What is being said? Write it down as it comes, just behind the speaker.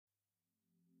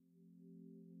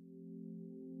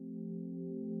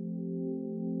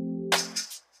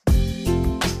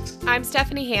I'm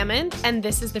Stephanie Hammond, and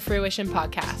this is the Fruition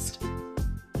Podcast.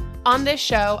 On this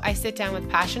show, I sit down with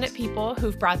passionate people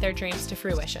who've brought their dreams to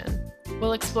fruition.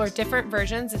 We'll explore different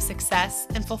versions of success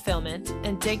and fulfillment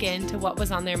and dig into what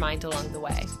was on their mind along the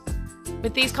way.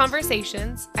 With these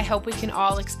conversations, I hope we can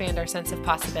all expand our sense of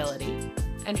possibility.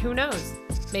 And who knows,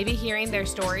 maybe hearing their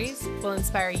stories will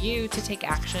inspire you to take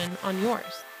action on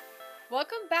yours.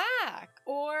 Welcome back,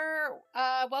 or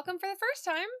welcome for the first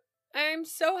time. I'm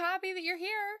so happy that you're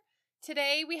here.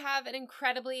 Today, we have an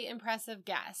incredibly impressive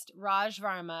guest,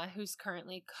 Varma, who's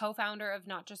currently co-founder of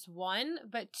not just one,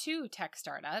 but two tech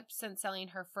startups since selling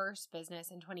her first business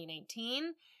in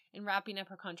 2019 and wrapping up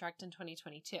her contract in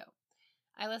 2022.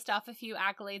 I list off a few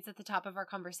accolades at the top of our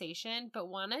conversation, but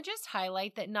want to just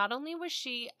highlight that not only was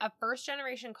she a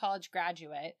first-generation college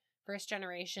graduate,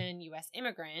 first-generation U.S.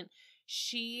 immigrant,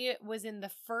 she was in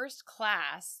the first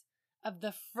class of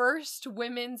the first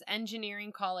women's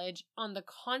engineering college on the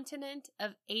continent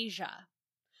of Asia.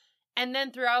 And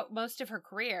then throughout most of her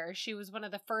career, she was one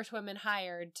of the first women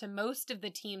hired to most of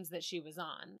the teams that she was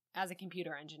on as a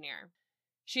computer engineer.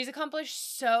 She's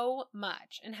accomplished so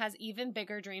much and has even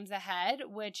bigger dreams ahead,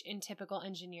 which in typical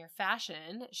engineer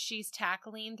fashion, she's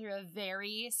tackling through a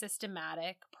very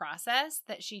systematic process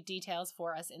that she details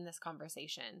for us in this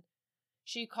conversation.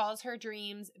 She calls her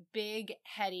dreams big,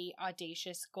 heady,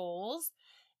 audacious goals,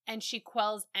 and she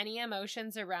quells any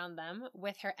emotions around them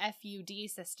with her FUD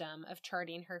system of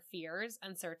charting her fears,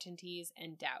 uncertainties,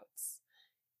 and doubts.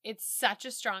 It's such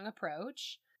a strong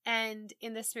approach, and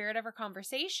in the spirit of our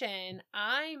conversation,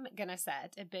 I'm going to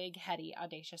set a big, heady,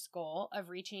 audacious goal of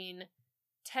reaching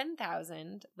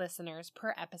 10,000 listeners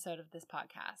per episode of this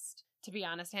podcast. To be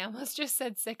honest, I almost just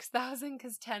said 6,000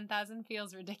 because 10,000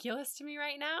 feels ridiculous to me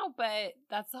right now, but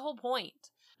that's the whole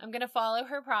point. I'm going to follow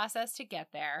her process to get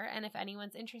there, and if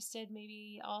anyone's interested,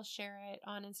 maybe I'll share it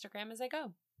on Instagram as I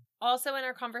go. Also in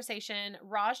our conversation,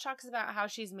 Raj talks about how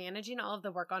she's managing all of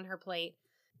the work on her plate,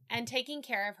 and taking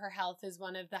care of her health is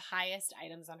one of the highest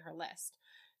items on her list.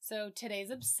 So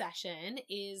today's obsession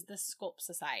is the Sculpt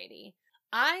Society.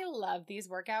 I love these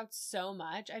workouts so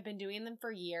much. I've been doing them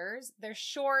for years. They're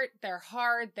short, they're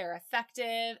hard, they're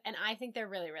effective, and I think they're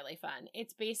really, really fun.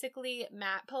 It's basically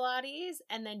mat Pilates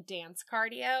and then dance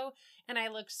cardio, and I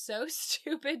look so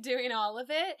stupid doing all of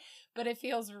it, but it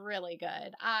feels really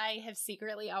good. I have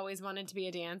secretly always wanted to be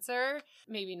a dancer,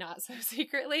 maybe not so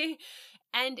secretly,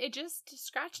 and it just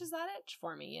scratches that itch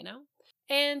for me, you know?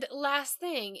 And last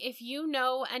thing, if you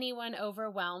know anyone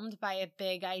overwhelmed by a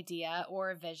big idea or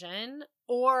a vision,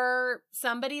 or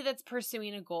somebody that's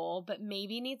pursuing a goal but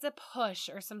maybe needs a push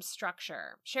or some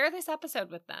structure, share this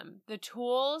episode with them. The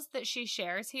tools that she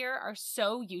shares here are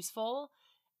so useful,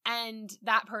 and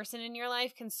that person in your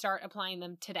life can start applying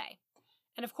them today.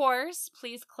 And of course,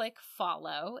 please click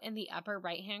follow in the upper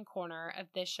right-hand corner of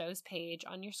this show's page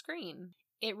on your screen.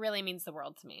 It really means the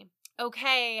world to me.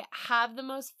 Okay, have the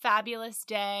most fabulous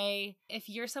day. If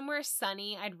you're somewhere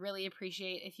sunny, I'd really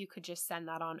appreciate if you could just send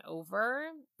that on over.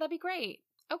 That'd be great.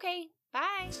 Okay,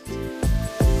 bye.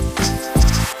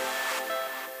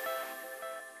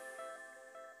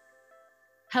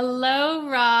 Hello,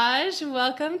 Raj.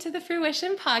 Welcome to the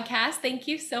Fruition Podcast. Thank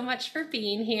you so much for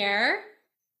being here.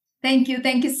 Thank you.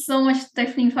 Thank you so much,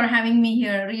 Stephanie, for having me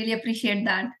here. Really appreciate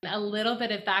that. A little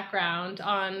bit of background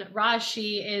on Raj.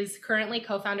 She is currently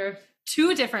co-founder of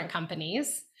two different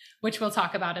companies, which we'll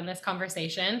talk about in this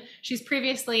conversation. She's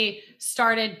previously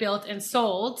started, built, and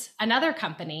sold another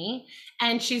company,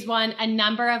 and she's won a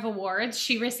number of awards.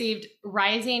 She received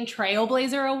Rising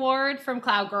Trailblazer Award from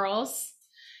Cloud Girls,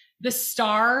 the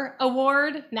Star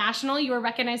Award National. You were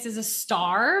recognized as a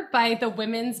star by the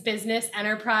Women's Business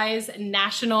Enterprise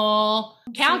National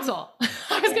Council.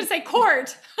 I was going to say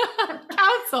court.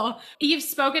 Council. You've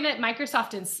spoken at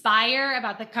Microsoft Inspire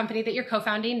about the company that you're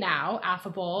co-founding now,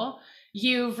 Affable.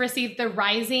 You've received the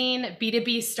Rising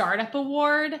B2B Startup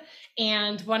Award,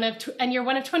 and you're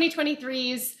one of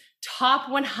 2023's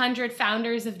top 100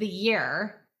 founders of the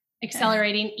year,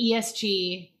 accelerating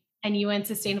ESG and UN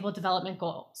Sustainable Development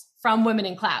Goals from Women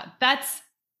in Cloud. That's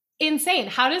insane.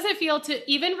 How does it feel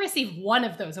to even receive one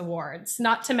of those awards,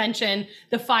 not to mention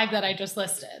the 5 that I just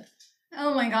listed?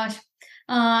 Oh my gosh.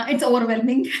 It's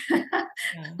overwhelming.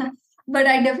 Yeah. But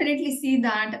I definitely see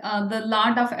that the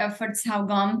lot of efforts have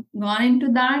gone into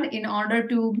that in order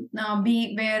to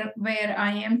be where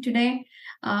I am today.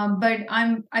 But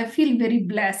I feel very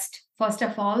blessed, first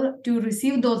of all, to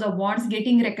receive those awards,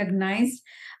 getting recognized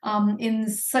in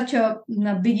such a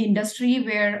big industry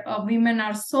where women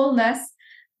are so less.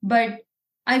 But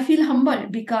I feel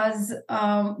humbled because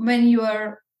when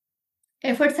your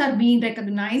efforts are being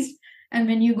recognized, And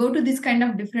when you go to this kind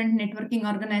of different networking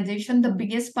organization, the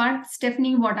biggest part,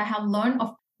 Stephanie, what I have learned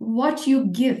of what you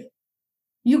give,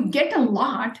 you get a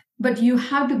lot, but you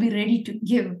have to be ready to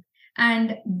give.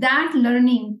 And that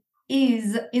learning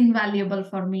is invaluable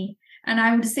for me. And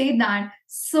I would say that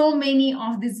so many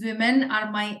of these women are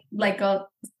my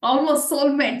almost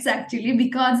soulmates actually,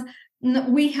 because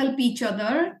we help each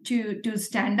other to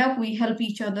stand up. We help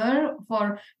each other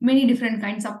for many different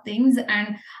kinds of things.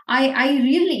 And I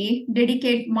really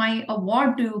dedicate my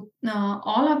award to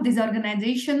all of these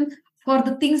organizations for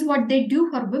the things what they do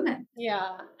for women.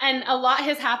 Yeah. And a lot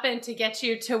has happened to get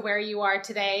you to where you are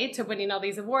today, to winning all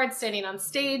these awards, standing on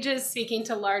stages, speaking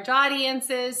to large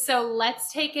audiences. So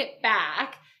let's take it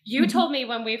back. You told me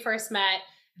when we first met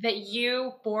that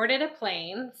you boarded a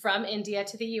plane from India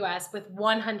to the US with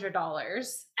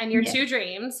 $100, and your two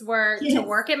dreams were to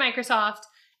work at Microsoft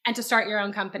and to start your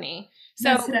own company.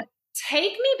 So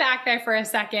take me back there for a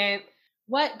second.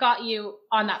 What got you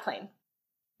on that plane?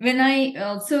 When I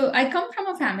come from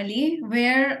a family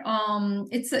where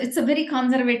it's a very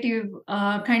conservative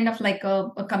kind of like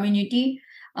a community,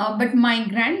 but my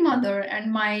grandmother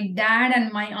and my dad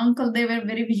and my uncle, they were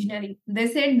very visionary. They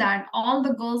said that all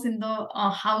the girls in the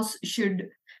house should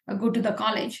go to the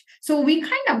college. So we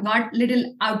kind of got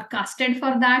little outcasted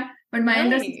for that. But my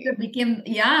elder sister became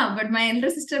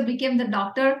the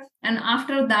doctor, and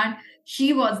after that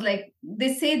she was like,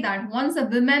 they say that once a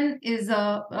woman is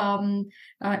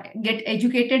get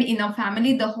educated in a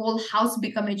family, the whole house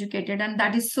become educated. And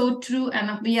that is so true,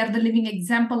 and we are the living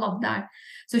example of that.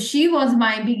 So she was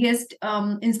my biggest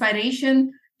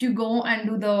inspiration to go and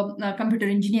do the computer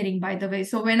engineering, by the way.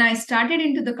 So when I started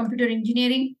into the computer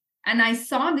engineering and I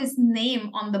saw this name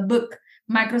on the book,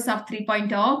 Microsoft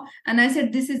 3.0, and I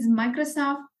said, this is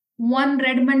Microsoft One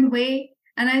Redmond Way.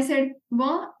 And I said,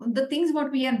 well, the things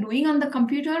what we are doing on the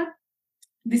computer,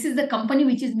 this is the company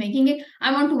which is making it.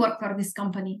 I want to work for this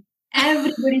company.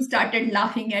 Everybody started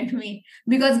laughing at me,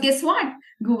 because guess what?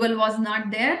 Google was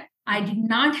not there. I did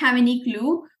not have any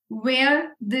clue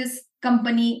where this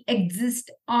company exists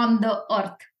on the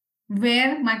earth,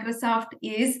 where Microsoft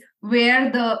is, where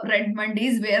the Redmond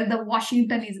is, where the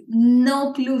Washington is.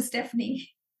 No clue, Stephanie.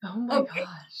 Oh my gosh.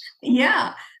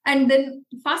 Yeah. And then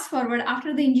fast forward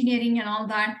after the engineering and all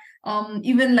that,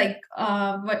 even like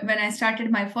when I started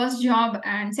my first job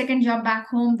and second job back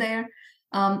home there,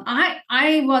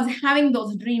 I was having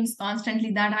those dreams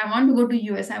constantly that I want to go to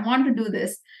US, I want to do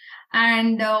this.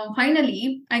 And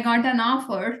finally, I got an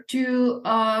offer to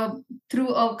through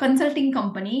a consulting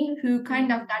company who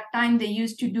kind of that time they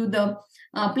used to do the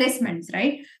placements,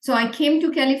 right? So I came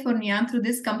to California through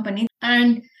this company,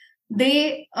 and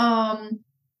they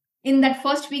in that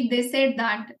first week they said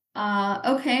that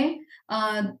okay,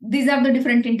 these are the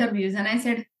different interviews, and I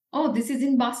said, oh, this is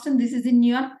in Boston, this is in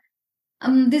New York.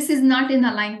 This is not in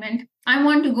alignment. I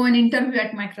want to go and interview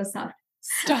at Microsoft.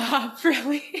 Stop,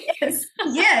 really? Yes.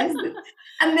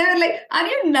 And they were like, are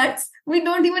you nuts? We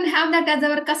don't even have that as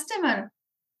our customer.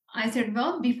 I said,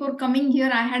 well, before coming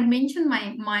here, I had mentioned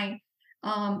my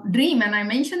dream, and I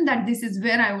mentioned that this is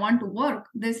where I want to work.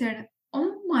 They said,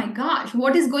 oh my gosh,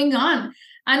 what is going on?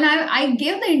 And I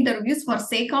gave the interviews for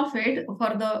sake of it,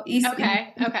 for the East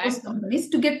Coast companies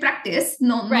to get practice.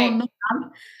 No doubt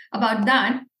about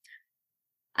that.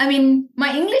 I mean,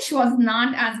 my English was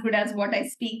not as good as what I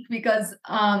speak, because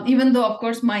even though, of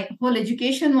course, my whole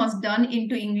education was done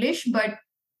into English, but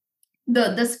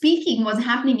the speaking was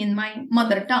happening in my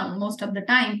mother tongue most of the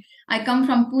time. I come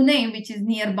from Pune, which is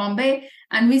near Bombay,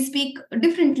 and we speak a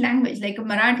different language like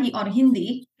Marathi or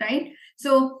Hindi, right?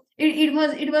 So it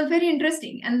was very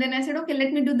interesting. And then I said, okay,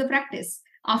 let me do the practice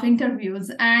of interviews.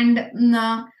 And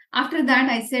after that,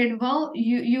 I said, well,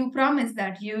 you promised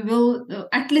that you will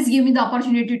at least give me the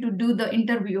opportunity to do the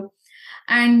interview.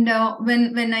 And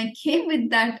when I came with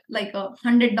that, like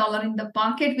 $100 in the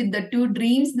pocket with the two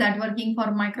dreams, that working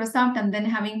for Microsoft and then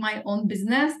having my own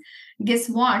business, guess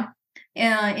what?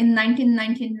 In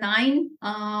 1999,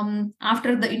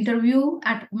 after the interview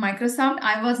at Microsoft,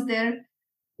 I was their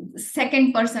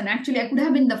second person. Actually, I could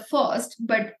have been the first,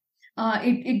 but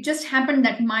it just happened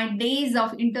that my days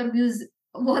of interviews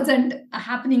wasn't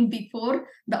happening before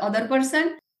the other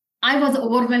person. I was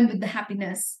overwhelmed with the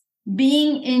happiness.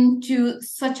 Being into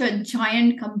such a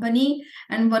giant company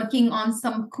and working on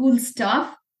some cool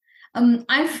stuff,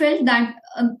 I felt that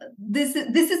this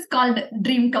is called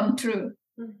dream come true.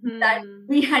 Mm-hmm. That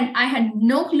I had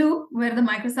no clue where the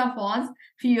Microsoft was a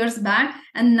few years back,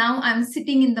 and now I'm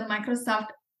sitting in the Microsoft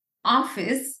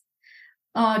office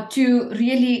to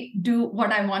really do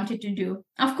what I wanted to do.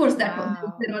 Of course, there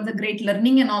was a great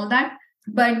learning and all that,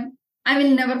 but I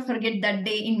will never forget that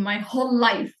day in my whole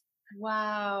life.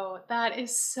 Wow, that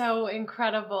is so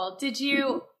incredible.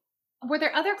 Were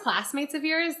there other classmates of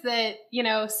yours that,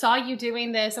 saw you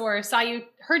doing this or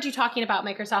heard you talking about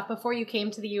Microsoft before you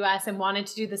came to the US and wanted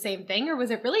to do the same thing? Or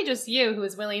was it really just you who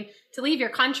was willing to leave your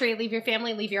country, leave your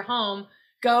family, leave your home,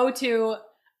 go to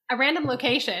a random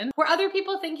location? Were other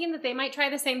people thinking that they might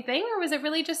try the same thing, or was it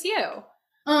really just you?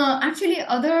 Actually,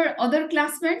 other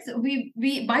classmates.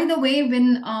 We by the way,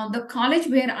 when the college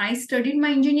where I studied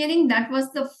my engineering, that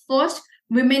was the first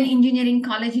women engineering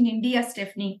college in India,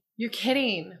 Stephanie. You're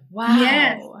kidding. Wow.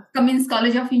 Yes, Cummins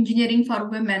College of Engineering for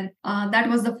Women. That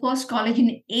was the first college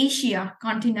in Asia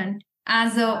continent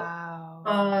as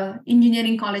a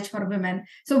engineering college for women.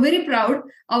 So very proud.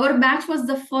 Our batch was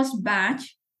the first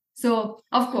batch. So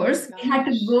of course, we had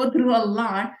to go through a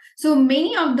lot. So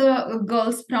many of the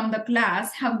girls from the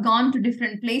class have gone to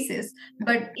different places.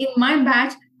 But in my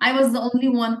batch, I was the only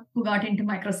one who got into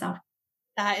Microsoft.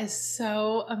 That is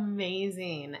so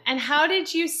amazing. And how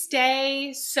did you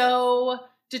stay so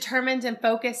determined and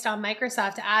focused on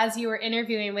Microsoft as you were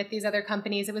interviewing with these other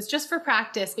companies? It was just for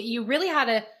practice, but you really had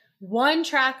a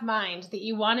one-track mind that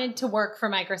you wanted to work for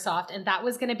Microsoft, and that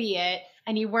was going to be it,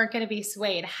 and you weren't going to be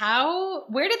swayed.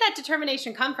 Where did that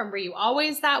determination come from? Were you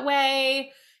always that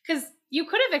way? Because you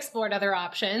could have explored other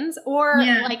options, or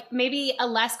like maybe a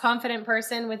less confident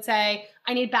person would say,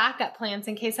 I need backup plans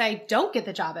in case I don't get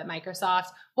the job at Microsoft.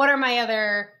 What are my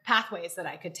other pathways that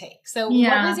I could take? So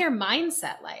what was your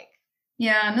mindset like?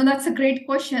 Yeah, no, that's a great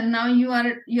question. Now you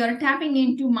are tapping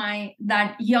into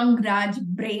that young Raj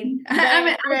brain.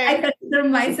 Right. I consider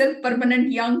myself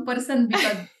permanent young person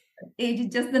because age is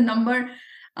just the number.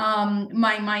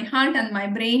 My heart and my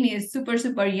brain is super,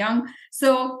 super young.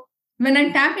 So when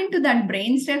I tap into that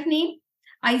brain, Stephanie,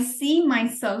 I see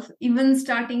myself even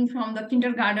starting from the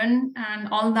kindergarten and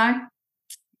all that.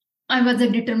 I was a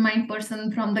determined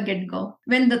person from the get-go.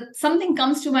 When something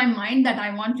comes to my mind that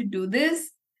I want to do this,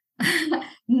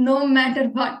 no matter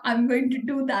what, I'm going to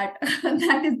do that.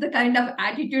 That is the kind of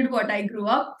attitude what I grew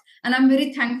up. And I'm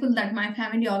very thankful that my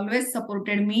family always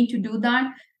supported me to do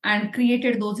that and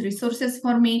created those resources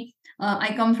for me.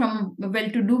 I come from a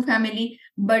well-to-do family,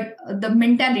 but the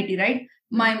mentality, right?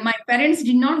 My parents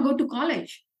did not go to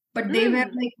college, but they were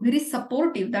like very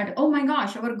supportive that, oh my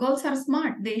gosh, our girls are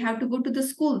smart. They have to go to the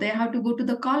school. They have to go to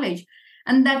the college.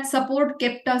 And that support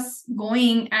kept us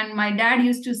going. And my dad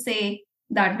used to say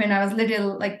that when I was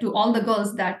little, like to all the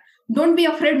girls, that don't be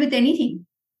afraid with anything.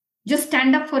 Just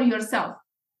stand up for yourself.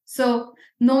 So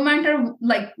no matter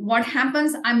like what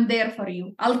happens, I'm there for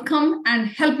you. I'll come and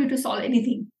help you to solve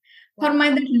anything. For my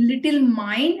that little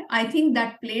mind, I think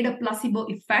that played a placebo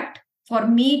effect for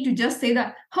me to just say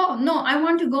that, oh, no, I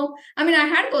want to go. I mean, I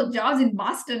had those jobs in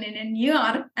Boston and in New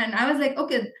York, and I was like,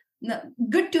 okay,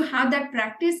 good to have that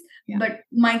practice, but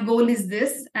my goal is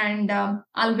this, and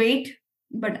I'll wait,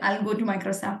 but I'll go to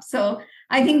Microsoft. So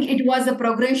I think it was a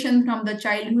progression from the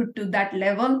childhood to that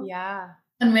level. Yeah.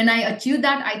 And when I achieved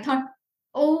that, I thought,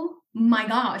 oh my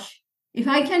gosh, if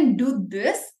I can do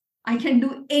this, I can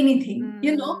do anything.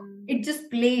 It just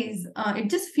plays, it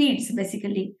just feeds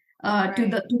basically to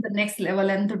the next level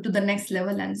and to the next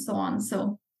level and so on.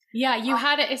 So yeah,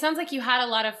 it sounds like you had a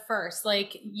lot of firsts.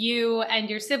 Like you and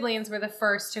your siblings were the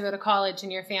first to go to college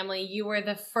in your family. You were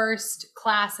the first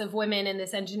class of women in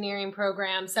this engineering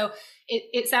program. So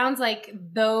it sounds like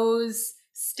those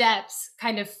steps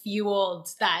kind of fueled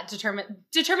that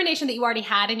determination that you already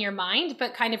had in your mind,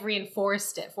 but kind of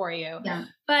reinforced it for you. Yeah.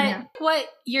 But what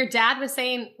your dad was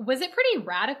saying, was it pretty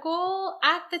radical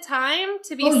at the time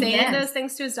to be saying those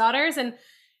things to his daughters? And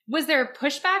was there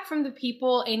pushback from the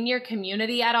people in your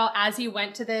community at all as you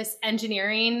went to this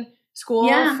engineering school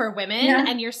for women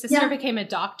and your sister became a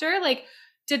doctor? Like,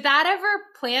 did that ever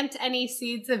plant any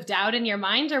seeds of doubt in your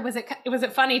mind, or was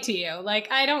it funny to you?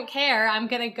 Like, I don't care. I'm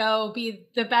going to go be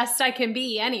the best I can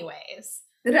be anyways.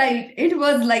 Right. It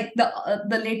was like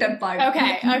the later part.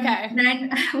 Okay.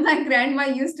 My grandma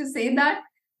used to say that,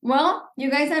 well, you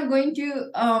guys are going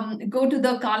to go to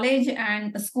the college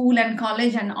and school and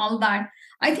college and all that.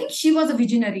 I think she was a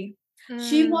visionary.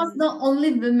 She was the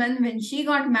only woman when she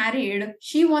got married.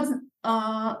 She was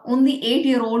only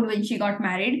 8-year-old when she got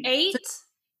married. 8?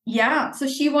 So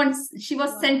she was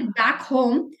sent back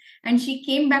home, and she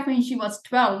came back when she was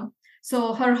 12.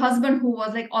 So her husband, who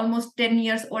was like almost 10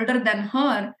 years older than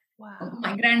her,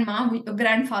 my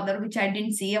grandfather, which I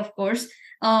didn't see, of course,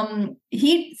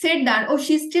 he said that, oh,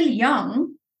 she's still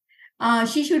young.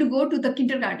 She should go to the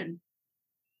kindergarten.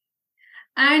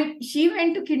 And she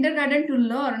went to kindergarten to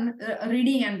learn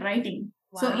reading and writing.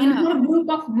 So in her group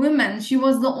of women, she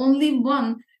was the only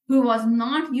one who was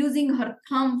not using her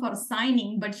thumb for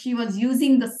signing, but she was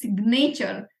using the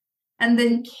signature And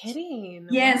then Kidding.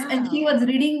 yes, and she Wow. was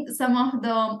reading some of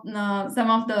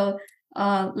the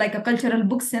like a cultural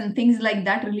books and things like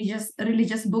that,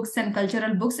 religious books and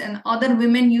cultural books. And other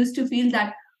women used to feel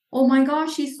that, oh my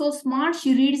gosh, she's so smart.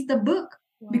 She reads the book,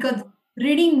 because Wow.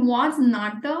 reading was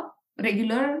not the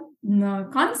regular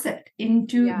concept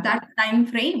into Yeah. that time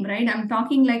frame, right? I'm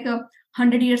talking like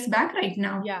 100 years back right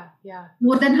now, Yeah. Yeah.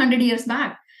 more than 100 years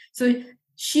back. So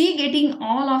she getting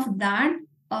all of that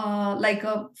like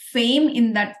a fame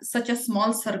in that such a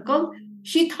small circle,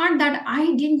 she thought that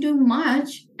I didn't do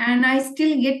much and I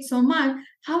still get so much.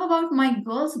 How about my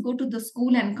girls go to the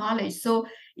school and college? So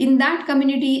in that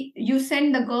community, you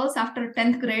send the girls after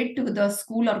 10th grade to the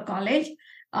school or college.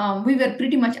 We were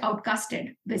pretty much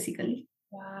outcasted, basically.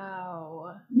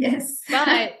 Wow. Yes.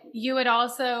 But you had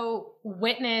also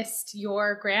witnessed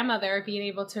your grandmother being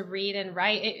able to read and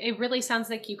write. It really sounds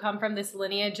like you come from this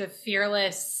lineage of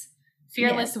fearless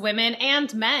Yes. women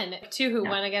and men too, who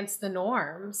Yeah. went against the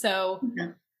norm. So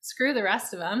Yeah. screw the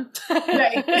rest of them.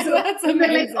 Right. So That's we were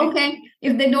like, amazing. okay,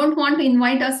 if they don't want to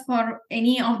invite us for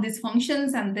any of these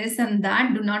functions and this and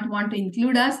that, do not want to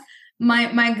include us.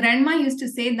 My grandma used to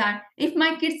say that if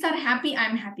my kids are happy,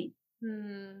 I'm happy.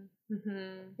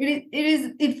 Mm-hmm.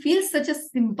 It feels such a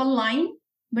simple line,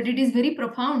 but it is very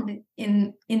profound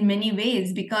in many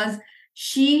ways, because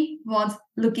she was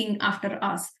looking after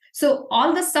us. So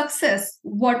all the success,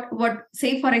 what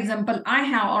say for example I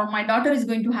have or my daughter is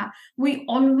going to have, we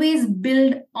always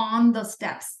build on the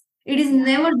steps. It is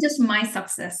never just my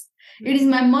success. It is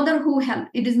my mother who helped.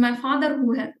 It is my father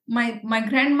who helped. My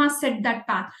grandma set that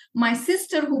path. My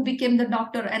sister who became the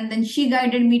doctor, and then she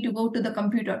guided me to go to the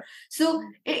computer. So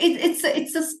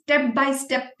it's a step by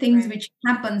step things Right. which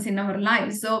happens in our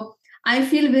lives. So I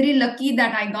feel very lucky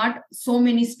that I got so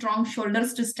many strong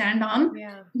shoulders to stand on,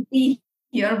 Yeah. to be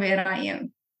here where I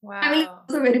am. I'm Wow.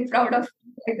 also very proud of it,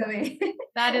 by the way.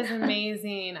 That is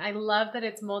amazing. I love that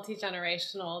it's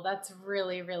multi-generational. That's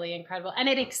really, really incredible. And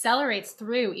it accelerates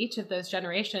through each of those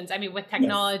generations. I mean, with Yes.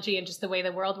 technology and just the way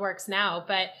the world works now,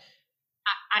 but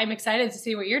I'm excited to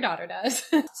see what your daughter does.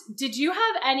 Did you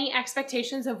have any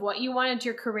expectations of what you wanted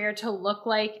your career to look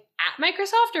like at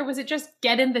Microsoft, or was it just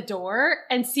get in the door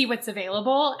and see what's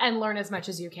available and learn as much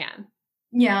as you can?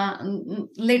 Yeah,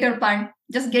 later part,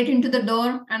 just get into the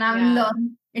door and I will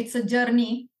learn. It's a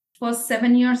journey. For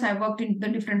 7 years, I worked in the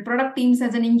different product teams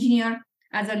as an engineer,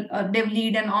 as a dev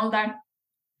lead and all that.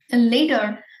 And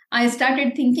later, I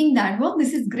started thinking that, well,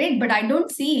 this is great, but I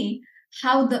don't see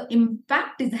how the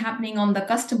impact is happening on the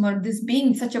customer, this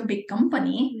being such a big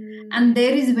company. And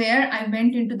there is where I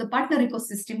went into the partner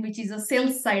ecosystem, which is a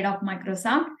sales side of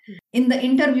Microsoft. In the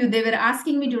interview, they were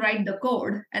asking me to write the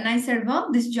code. And I said,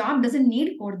 well, this job doesn't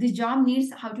need code. This job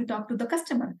needs how to talk to the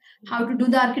customer, how to do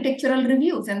the architectural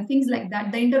reviews and things like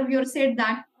that. The interviewer said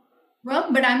that,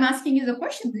 well, but I'm asking you the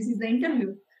question. This is the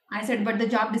interview. I said, but the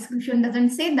job description doesn't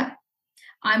say that.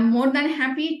 I'm more than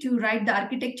happy to write the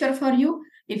architecture for you.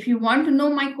 If you want to know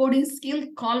my coding skill,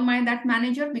 call that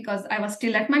manager, because I was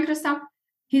still at Microsoft.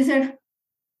 He said,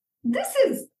 this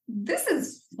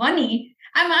is funny.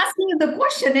 I'm asking you the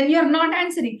question and you're not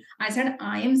answering. I said,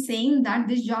 I am saying that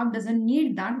this job doesn't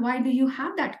need that. Why do you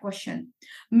have that question?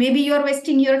 Maybe you're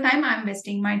wasting your time. I'm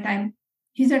wasting my time.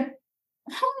 He said,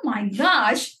 oh my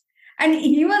gosh. And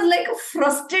he was like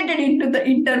frustrated into the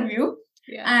interview.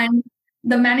 Yeah. And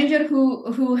the manager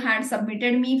who had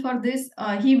submitted me for this,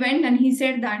 he went and he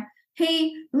said that,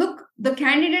 hey, look, the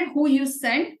candidate who you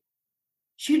sent,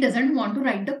 she doesn't want to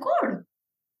write the code.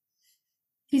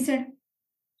 He said,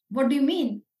 what do you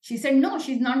mean? She said, no,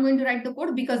 she's not going to write the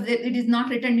code because it is not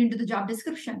written into the job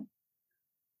description.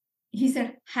 He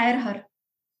said, hire her.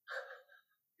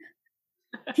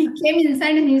 He came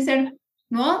inside and he said,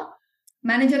 well,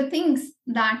 manager thinks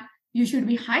that you should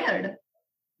be hired,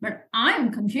 but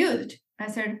I'm confused. I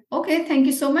said, okay, thank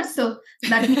you so much. So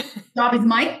that means the job is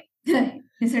mine?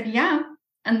 He said, yeah.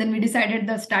 And then we decided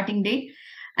the starting date.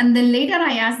 And then later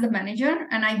I asked the manager,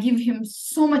 and I give him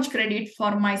so much credit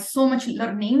for my so much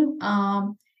learning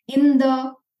in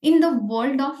the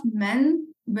world of men,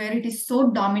 where it is so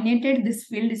dominated. This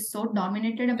field is so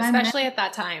dominated by Especially men. at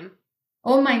that time.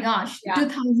 Oh my gosh, Yeah.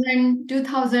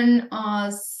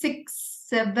 2006,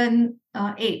 7,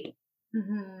 8.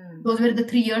 Mm-hmm. Those were the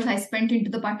 3 years I spent into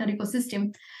the partner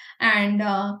ecosystem. And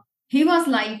he was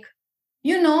like,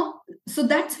 so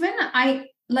that's when I,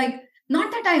 like,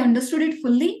 not that I understood it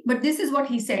fully, but this is what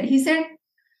he said. He said,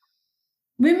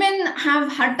 women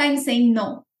have hard time saying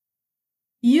no.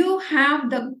 You have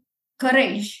the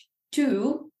courage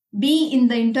to be in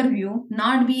the interview,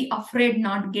 not be afraid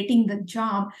not getting the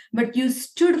job, but you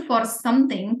stood for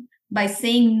something by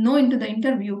saying no into the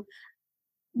interview.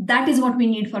 That is what we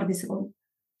need for this role.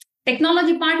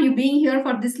 Technology part, you being here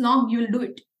for this long, you'll do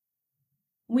it.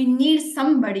 We need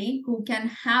somebody who can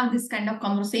have this kind of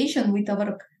conversation with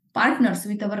our partners,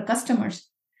 with our customers.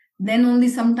 Then only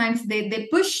sometimes they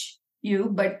push you,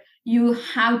 but you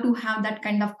have to have that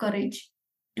kind of courage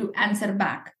to answer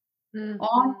back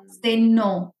or say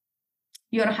no.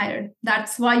 You're hired.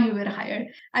 That's why you were hired.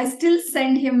 I still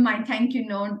send him my thank you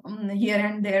note here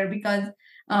and there, because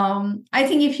I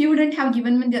think if he wouldn't have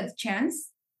given me the chance,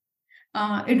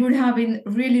 it would have been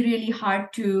really, really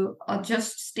hard to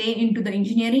just stay into the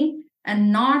engineering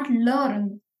and not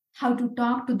learn how to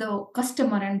talk to the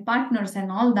customer and partners and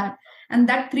all that. And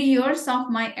that 3 years of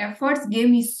my efforts gave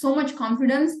me so much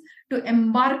confidence to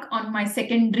embark on my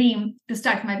second dream to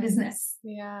start my business.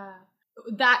 Yeah.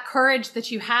 That courage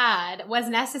that you had was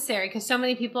necessary, because so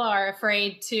many people are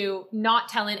afraid to not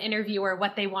tell an interviewer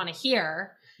what they want to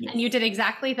hear. Yes. And you did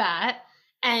exactly that.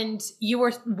 And you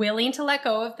were willing to let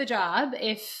go of the job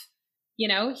if,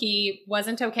 he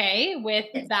wasn't okay with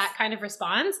that kind of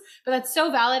response. But that's so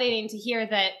validating to hear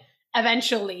that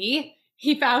eventually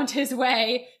he found his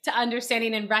way to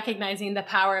understanding and recognizing the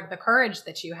power of the courage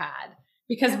that you had.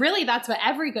 Because really, that's what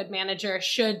every good manager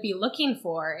should be looking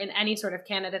for in any sort of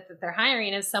candidate that they're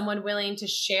hiring, is someone willing to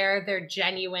share their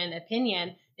genuine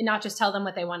opinion and not just tell them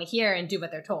what they want to hear and do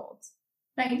what they're told.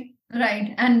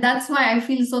 Right. And that's why I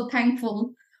feel so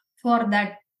thankful for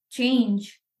that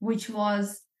change, which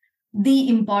was the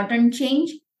important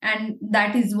change. And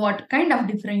that is what kind of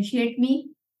differentiate me.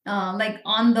 Like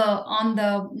on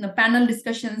the panel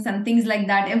discussions and things like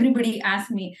that, everybody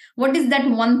asked me, what is that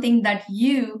one thing that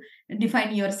you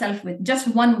define yourself with? Just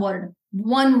one word,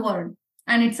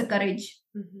 and it's a courage.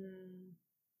 Mm-hmm.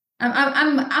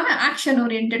 I'm an action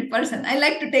oriented person. I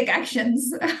like to take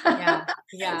actions.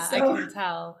 Yeah. So, I can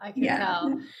tell.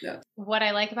 Yeah. What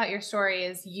I like about your story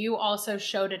is you also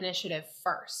showed initiative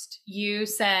first. You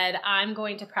said, I'm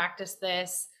going to practice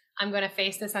this. I'm going to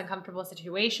face this uncomfortable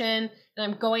situation,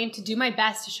 and I'm going to do my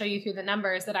best to show you through the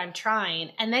numbers that I'm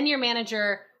trying. And then your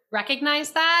manager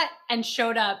recognized that and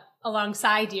showed up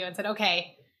alongside you and said,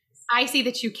 okay, I see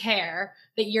that you care,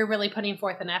 that you're really putting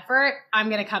forth an effort. I'm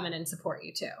going to come in and support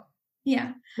you too.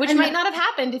 Yeah. Which might not have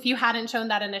happened if you hadn't shown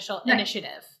that initial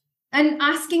initiative. And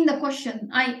asking the question.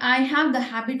 I have the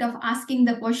habit of asking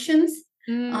the questions.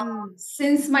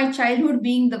 Since my childhood,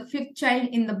 being the fifth child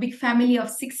in the big family of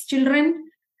 6 children,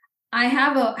 I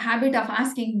have a habit of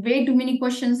asking way too many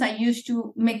questions. I used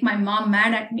to make my mom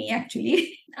mad at me,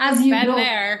 actually. As you know.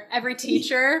 There, every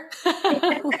teacher.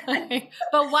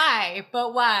 But why?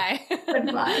 But why?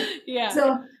 Yeah.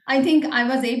 So I think I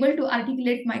was able to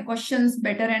articulate my questions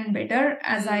better and better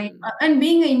as and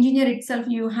being an engineer itself,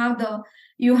 you have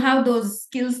those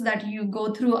skills that you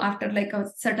go through after like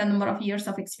a certain number of years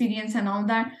of experience and all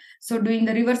that. So doing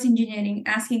the reverse engineering,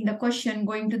 asking the question,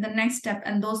 going to the next step,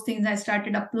 and those things I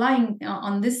started applying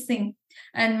on this thing.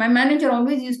 And my manager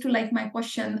always used to like my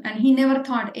question, and he never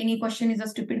thought any question is a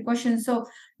stupid question. So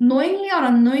knowingly or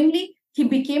unknowingly, he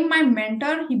became my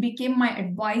mentor. He became my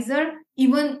advisor,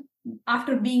 even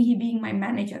after being my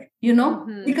manager,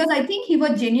 because I think he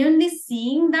was genuinely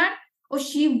seeing that,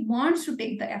 she wants to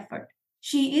take the effort.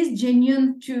 She is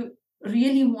genuine to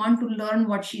really want to learn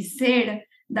what she said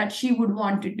that she would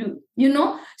want to do,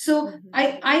 So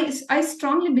I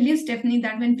strongly believe, Stephanie,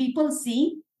 that when people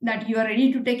see that you are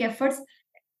ready to take efforts,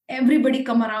 everybody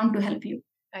come around to help you.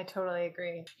 I totally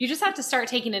agree. You just have to start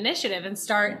taking initiative and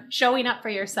start showing up for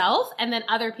yourself, and then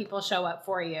other people show up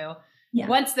for you. Yeah.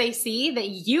 Once they see that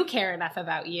you care enough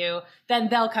about you, then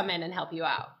they'll come in and help you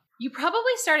out. You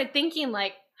probably started thinking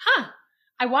like,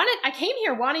 I came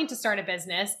here wanting to start a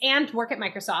business and work at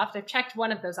Microsoft. I've checked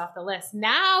one of those off the list.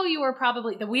 Now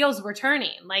the wheels were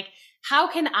turning. Like,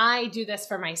 how can I do this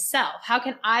for myself? How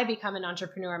can I become an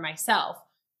entrepreneur myself?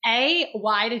 A,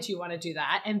 why did you want to do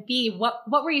that? And B, what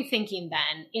were you thinking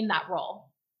then in that role?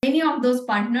 Many of those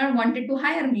partners wanted to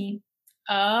hire me.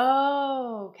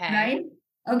 Oh, okay. Right?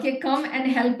 Okay, come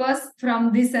and help us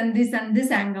from this and this and this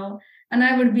angle. And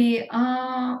I would be,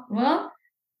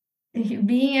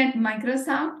 being at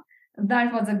Microsoft,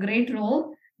 that was a great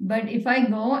role. But if I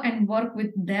go and work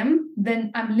with them,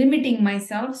 then I'm limiting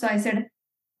myself. So I said,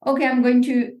 okay, I'm going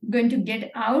to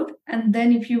get out. And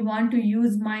then if you want to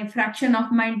use my fraction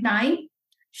of my time,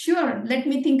 sure, let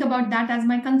me think about that as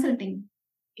my consulting.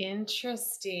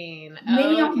 Interesting.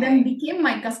 Many of them became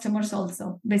my customers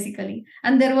also, basically.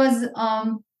 And there was,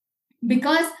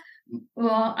 because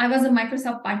I was a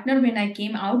Microsoft partner when I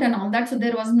came out and all that, so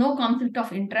there was no conflict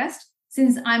of interest,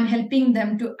 since I'm helping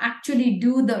them to actually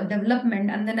do the development.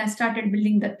 And then I started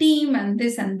building the team and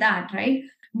this and that, right?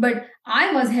 but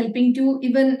I was helping to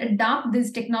even adopt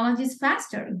these technologies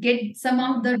faster, get some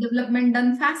of the development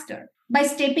done faster. By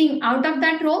stepping out of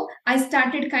that role, I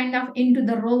started kind of into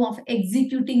the role of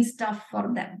executing stuff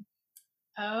for them.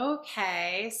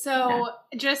 Okay. So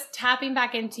just tapping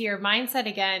back into your mindset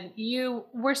again, you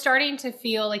were starting to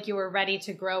feel like you were ready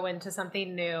to grow into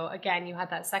something new. Again, you had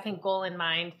that second goal in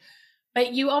mind,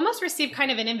 but you almost received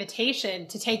kind of an invitation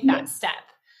to take that step.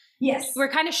 Yes. We're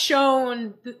kind of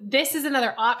shown this is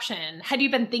another option. Had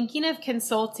you been thinking of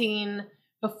consulting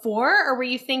before, or were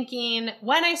you thinking,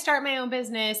 when I start my own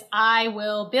business, I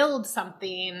will build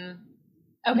something?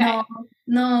 Okay.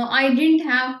 No, I didn't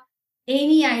have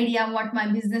any idea what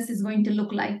my business is going to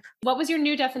look like. What was your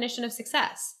new definition of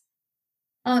success?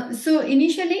 So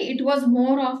initially it was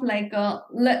more of like,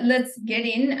 let's get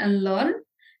in and learn.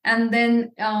 And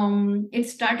then it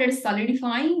started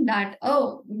solidifying that,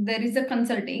 oh, there is a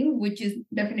consulting, which is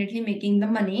definitely making the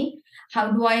money.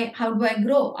 How do I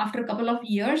grow? After a couple of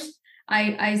years,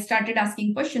 I started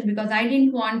asking questions because I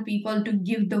didn't want people to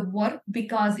give the work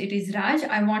because it is Raj.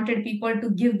 I wanted people to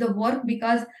give the work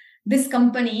because this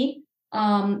company,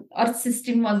 Earth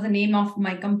System was the name of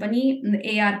my company,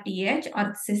 ARTH,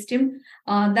 Earth System,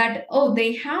 that, oh,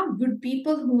 they have good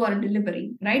people who are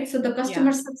delivering, right? So the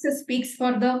customer success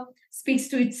speaks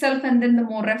to itself, and then the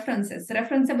more references.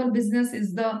 Referenceable business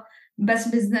is the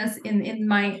best business in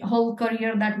my whole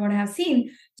career that what I have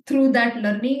seen. Through that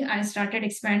learning, I started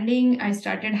expanding. I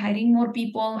started hiring more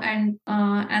people, and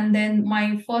then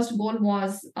my first goal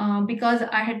was, because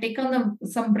I had taken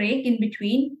some break in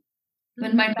between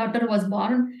when my daughter was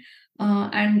born,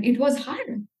 and it was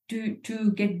hard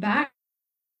to get back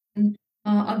and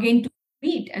again to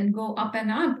meet and go up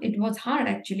and up. It was hard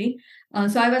actually.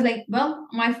 So I was like, well,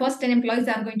 my first 10 employees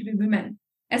are going to be women,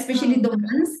 especially the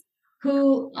ones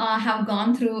who have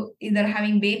gone through either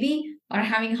having baby or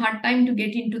having hard time to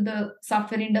get into the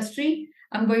software industry.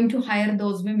 I'm going to hire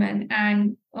those women.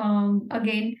 And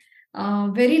again,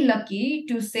 very lucky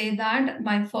to say that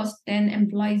my first 10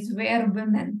 employees were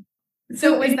women.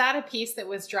 So was that a piece that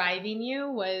was driving you,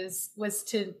 was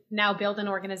to now build an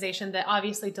organization that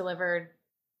obviously delivered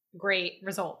great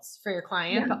results for your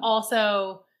client, but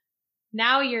also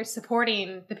now you're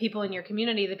supporting the people in your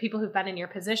community, the people who've been in your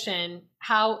position.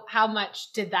 How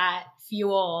much did that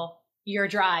fuel your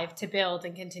drive to build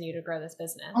and continue to grow this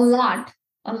business? A lot.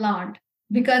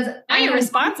 Because now you're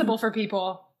responsible for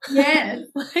people. Yes.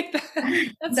 Like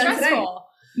that's stressful. Right.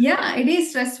 Yeah, it is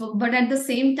stressful. But at the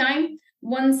same time,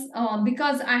 once,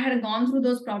 because I had gone through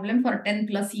those problems for 10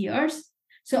 plus years,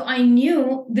 so I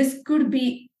knew this could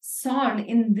be solved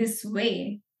in this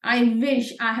way. I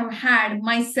wish I have had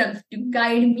myself to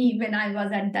guide me when I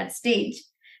was at that stage.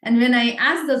 And when I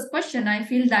asked this question, I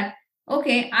feel that,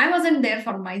 okay, I wasn't there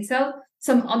for myself.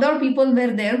 Some other people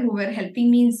were there who were helping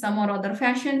me in some or other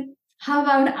fashion. How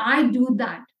about I do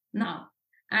that now?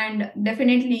 And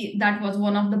definitely that was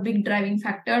one of the big driving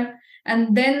factor.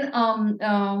 And then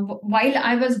while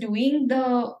I was doing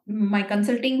my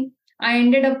consulting, I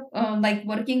ended up like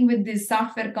working with these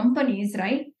software companies,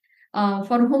 right?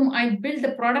 For whom I built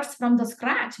the products from the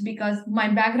scratch, because my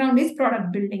background is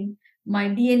product building. My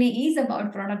DNA is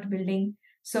about product building.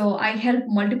 So I helped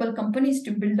multiple companies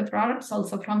to build the products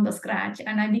also from the scratch.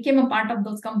 And I became a part of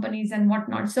those companies and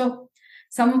whatnot. So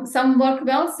some worked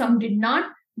well, some did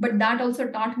not. But that also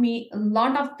taught me a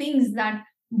lot of things, that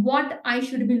what I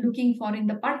should be looking for in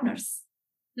the partners.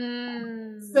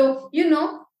 So,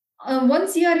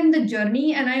 once you are in the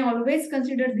journey, and I always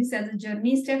consider this as a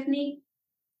journey, Stephanie,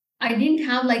 I didn't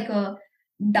have like a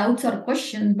doubts or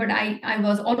questions, but I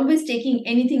was always taking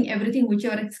everything,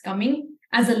 whichever is coming,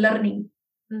 as a learning.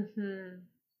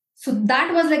 So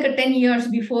that was like a 10 years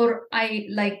before I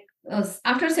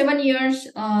after 7 years,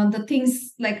 the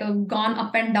things like gone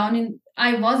up and down.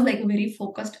 I was like very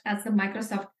focused as the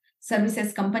Microsoft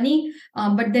services company,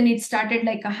 but then it started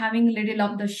like having a little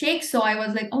of the shake. So I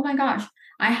was like, oh my gosh,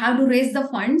 I have to raise the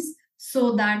funds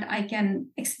so that I can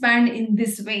expand in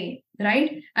this way,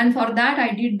 right? And for that,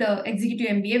 I did the executive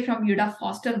MBA from UW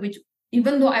Foster, which,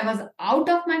 even though I was out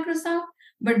of Microsoft,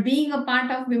 but being a part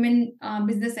of Women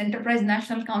Business Enterprise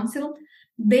National Council,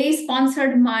 they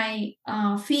sponsored my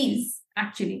fees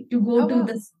actually to go to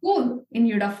the school in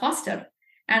UW Foster.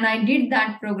 And I did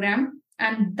that program.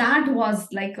 And that was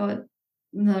like a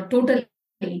totally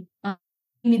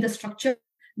me the structure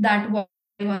that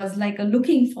I was like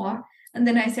looking for. And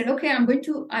then I said, okay, I'm going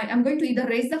to either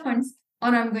raise the funds, or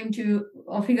I'm going to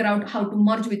figure out how to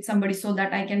merge with somebody so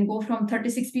that I can go from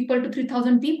 36 people to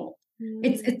 3,000 people.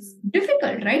 It's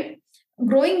difficult, right?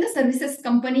 Growing the services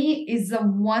company is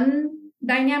one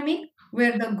dynamic,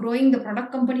 where the growing the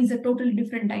product company is a totally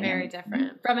different dynamic. Very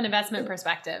different from an investment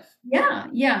perspective.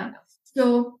 Yeah.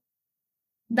 So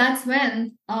that's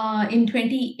when in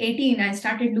 2018, I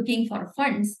started looking for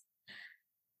funds.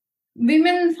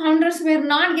 Women founders were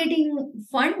not getting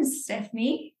funds,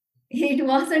 Stephanie. It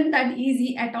wasn't that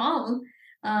easy at all.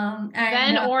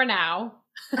 Then or now.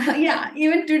 Yeah,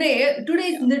 even today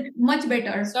is much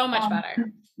better. So much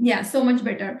better. Yeah, so much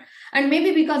better. And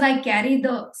maybe because I carry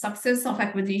the success of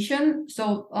acquisition.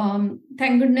 So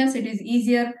thank goodness it is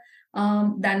easier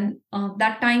than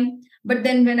that time. But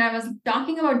then when I was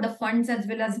talking about the funds as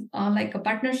well as like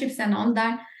partnerships and all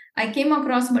that, I came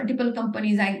across multiple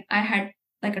companies. I had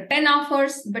like 10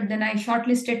 offers, but then I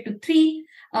shortlisted to 3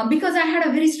 because I had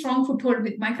a very strong foothold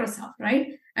with Microsoft, right?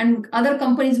 And other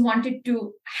companies wanted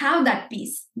to have that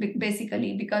piece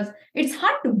basically, because it's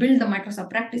hard to build the Microsoft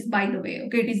practice, by the way.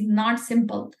 Okay, it is not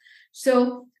simple.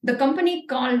 So the company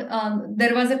called,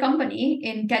 there was a company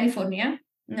in California,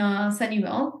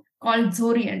 Sunnyvale, called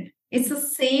Zorient. It's the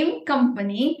same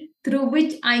company through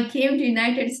which I came to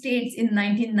United States in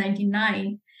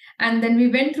 1999. And then we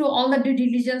went through all the due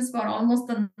diligence for almost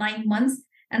 9 months.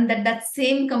 And that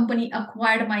same company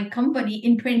acquired my company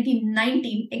in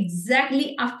 2019,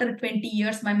 exactly after 20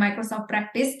 years, my Microsoft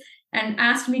practice, and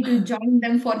asked me to join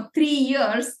them for 3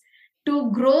 years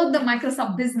to grow the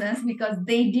Microsoft business because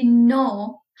they didn't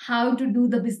know how to do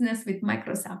the business with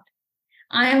Microsoft.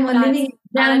 I am a living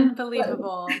example.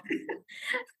 Unbelievable.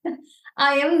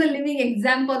 I am the living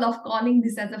example of calling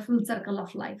this as a full circle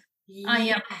of life.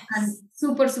 Yes. I'm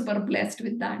super, super blessed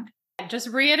with that. Just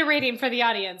reiterating for the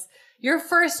audience, your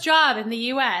first job in the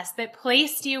US that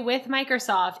placed you with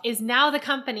Microsoft is now the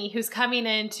company who's coming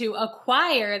in to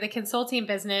acquire the consulting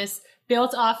business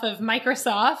built off of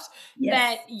Microsoft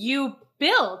that you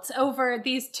built over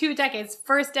these 2 decades.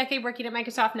 First decade working at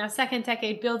Microsoft, now second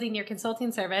decade building your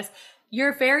consulting service.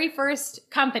 Your very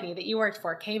first company that you worked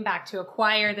for came back to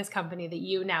acquire this company that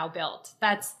you now built.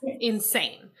 That's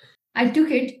insane. I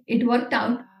took it. It worked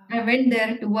out. I went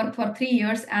there to work for 3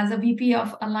 years as a VP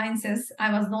of Alliances.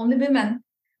 I was the only woman.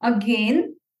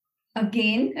 Again.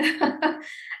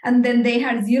 And then they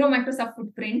had zero Microsoft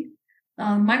footprint.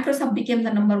 Microsoft became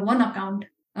the number 1 account.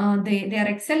 They are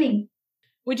excelling.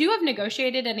 Would you have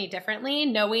negotiated any differently,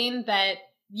 knowing that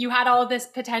you had all this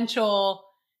potential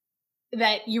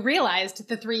that you realized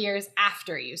the 3 years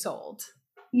after you sold?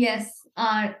 Yes,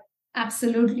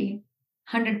 absolutely.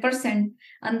 100%.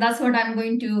 And that's what I'm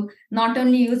going to not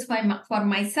only use for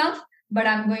myself, but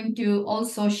I'm going to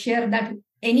also share that with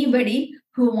anybody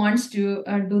who wants to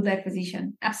do the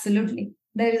acquisition. Absolutely.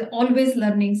 There is always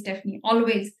learning, Stephanie,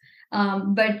 always.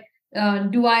 But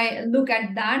do I look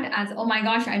at that as, oh my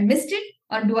gosh, I missed it?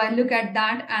 Or do I look at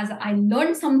that as I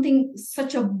learned something,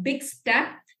 such a big step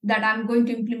that I'm going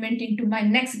to implement into my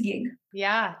next gig?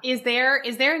 Yeah. Is there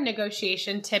a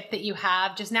negotiation tip that you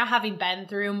have, just now having been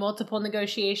through multiple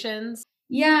negotiations?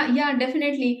 Yeah,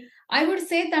 definitely. I would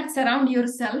say that surround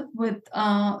yourself with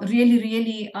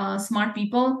really smart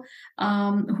people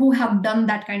who have done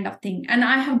that kind of thing. And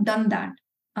I have done that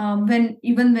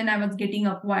even when I was getting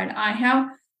acquired. I have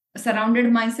surrounded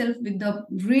myself with the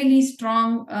really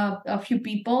strong a few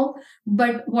people.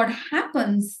 But what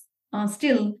happens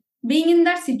still, being in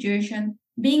that situation,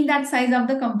 being that size of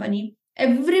the company,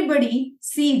 everybody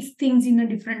sees things in a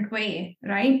different way,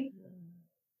 right?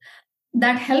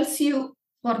 That helps you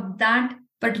for that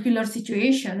particular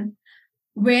situation,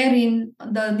 wherein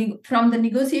from the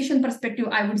negotiation perspective,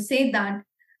 I would say that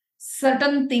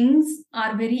certain things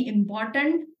are very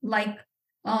important. Like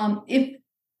if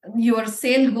your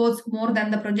sale goes more than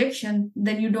the projection,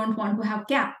 then you don't want to have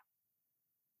cap,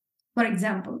 for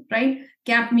example, right?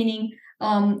 Cap meaning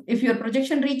if your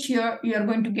projection reach here, you are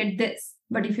going to get this.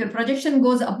 But if your projection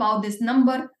goes above this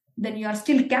number, then you are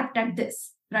still capped at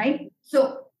this, right?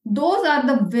 So those are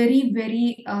the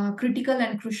very critical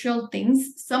and crucial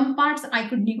things. Some parts I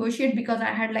could negotiate because I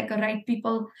had like a right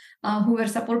people who were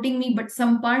supporting me, but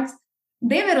some parts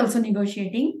they were also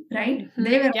negotiating, right? Mm-hmm.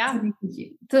 They were also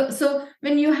negotiating. So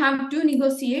when you have 2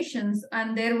 negotiations,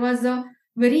 and there was a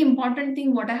very important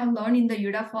thing what I have learned in the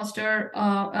Yuda Foster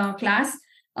class,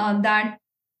 that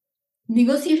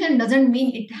negotiation doesn't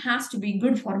mean it has to be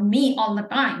good for me all the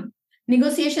time.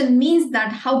 Negotiation means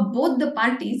that how both the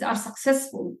parties are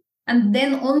successful, and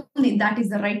then only that is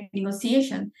the right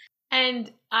negotiation.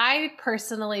 And I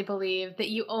personally believe that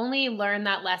you only learn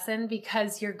that lesson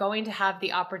because you're going to have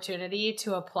the opportunity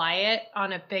to apply it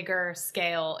on a bigger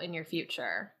scale in your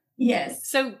future. Yes.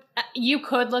 So you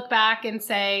could look back and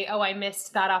say, oh, I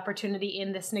missed that opportunity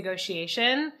in this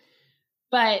negotiation,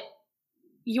 but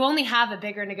you only have a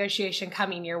bigger negotiation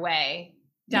coming your way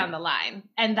down the line.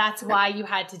 And that's why you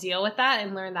had to deal with that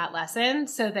and learn that lesson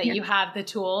so that you have the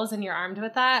tools and you're armed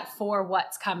with that for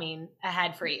what's coming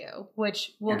ahead for you,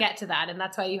 which we'll get to that. And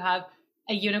that's why you have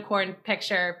a unicorn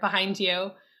picture behind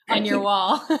you on your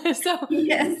wall. So we'll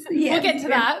get to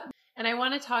that. And I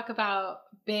want to talk about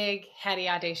big, heady,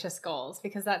 audacious goals,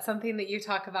 because that's something that you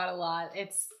talk about a lot.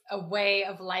 It's a way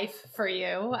of life for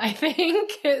you, I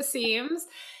think, it seems.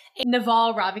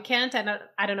 Naval Ravikant,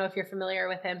 I don't know if you're familiar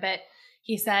with him, but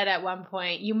he said at one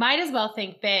point, you might as well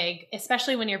think big,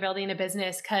 especially when you're building a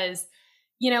business, because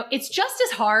it's just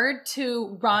as hard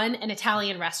to run an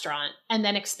Italian restaurant and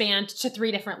then expand to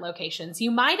 3 different locations.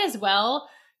 You might as well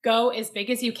go as big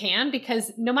as you can,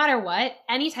 because no matter what,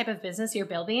 any type of business you're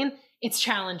building, it's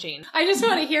challenging. I just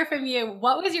want to hear from you.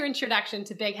 What was your introduction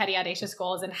to big, heady, audacious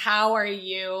goals, and how are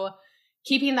you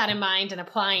keeping that in mind and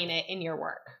applying it in your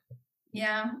work?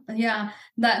 Yeah.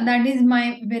 That is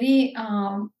my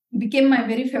became my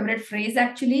very favorite phrase,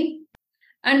 actually.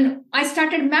 And I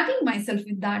started mapping myself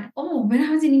with that. Oh, when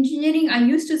I was in engineering, I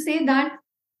used to say that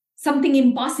something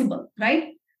impossible, right?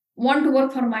 Want to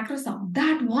work for Microsoft.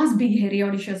 That was big, hairy,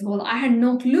 audacious goal. I had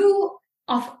no clue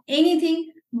of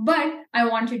anything, but I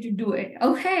wanted to do it.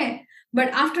 Okay. But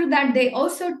after that, they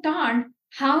also taught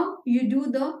how you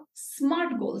do the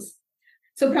SMART goals.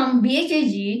 So from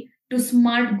BHAG to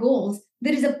SMART goals,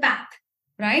 there is a path,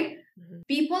 right? Mm-hmm.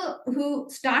 People who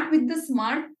start with the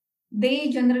SMART, they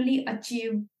generally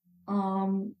achieve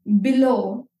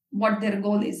below what their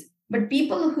goal is. But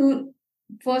people who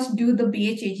first do the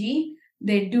BHAG,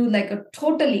 they do like a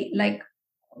totally like,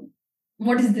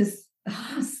 what is this?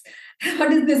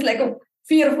 What is this, like a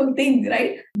fearful thing,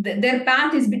 right? Their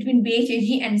path is between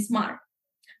BHAG and SMART.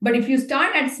 But if you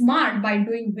start at SMART by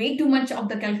doing way too much of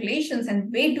the calculations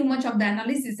and way too much of the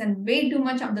analysis and way too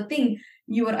much of the thing,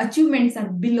 your achievements are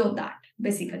below that,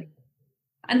 basically.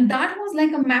 And that was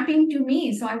like a mapping to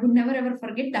me. So I would never, ever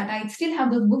forget that. I still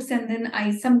have those books, and then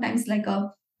I sometimes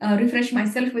refresh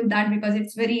myself with that because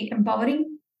it's very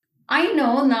empowering. I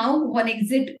know now one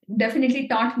exit definitely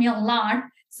taught me a lot.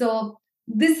 So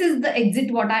this is the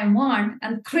exit what I want,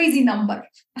 and crazy number.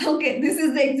 Okay, this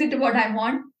is the exit what I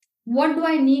want. What do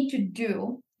I need to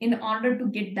do in order to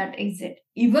get that exit?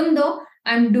 Even though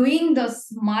I'm doing the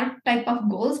SMART type of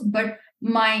goals, but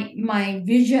my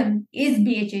vision is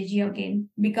BHAG again,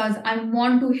 because I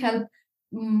want to help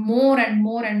more and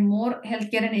more and more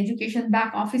healthcare and education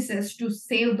back offices to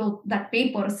save that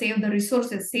paper, save the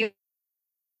resources, save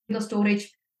the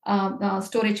storage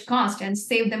cost, and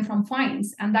save them from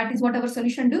fines. And that is what our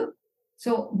solution do.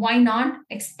 So why not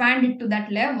expand it to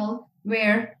that level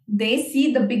where they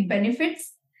see the big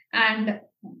benefits, and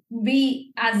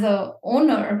we as a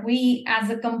owner, we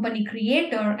as a company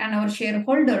creator, and our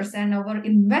shareholders and our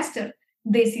investor,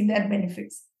 they see their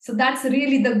benefits. So that's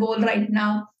really the goal right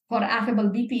now for Affable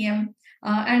BPM.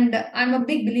 And I'm a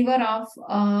big believer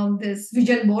of this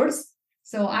vision boards.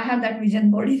 So I have that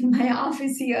vision board in my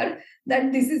office here,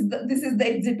 that this is the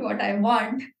exit what I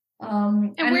want.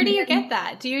 And where do you get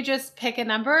that? Do you just pick a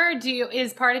number?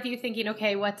 Is part of you thinking,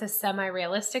 okay, what's a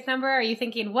semi-realistic number? Are you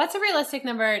thinking, what's a realistic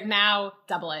number? Now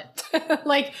double it.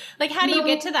 like how do you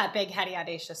get to that big, heady,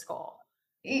 audacious goal?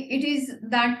 It is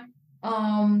that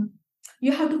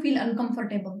you have to feel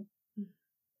uncomfortable.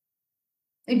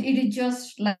 It is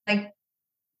just like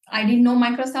I didn't know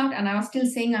Microsoft, and I was still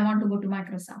saying I want to go to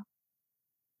Microsoft.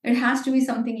 It has to be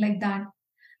something like that,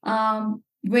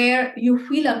 where you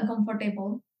feel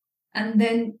uncomfortable. And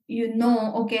then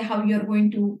okay, how you're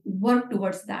going to work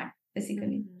towards that,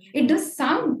 basically. It does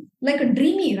sound like a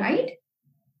dreamy, right?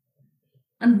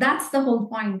 And that's the whole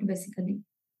point, basically.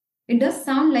 It does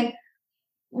sound like,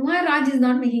 why Raj is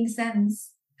not making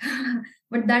sense?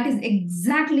 But that is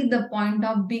exactly the point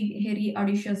of big, hairy,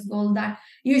 audacious goal, that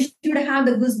you should have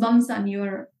the goosebumps on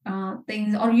your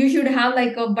things, or you should have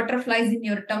like butterflies in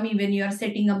your tummy when you are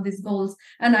setting up these goals.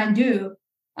 And I do,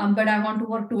 but I want to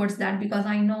work towards that because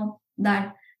I know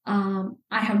that I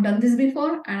have done this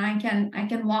before, and I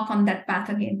can walk on that path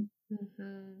again.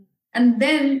 Mm-hmm. And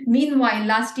then meanwhile,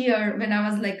 last year when I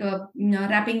was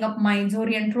wrapping up my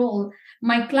Zorient role,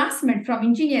 my classmate from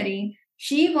engineering,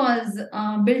 she was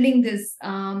building this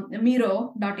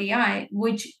Miro.ai,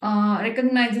 which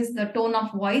recognizes the tone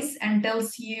of voice and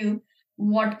tells you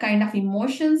what kind of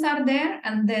emotions are there.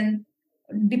 And then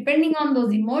depending on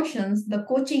those emotions, the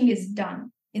coaching is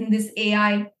done in this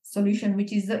AI solution,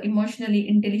 which is the emotionally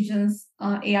intelligence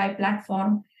AI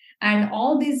platform. And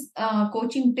all these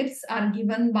coaching tips are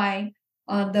given by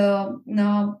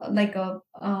emotional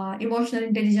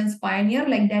intelligence pioneer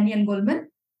like Daniel Goleman.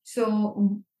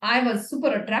 So I was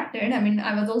super attracted. I mean,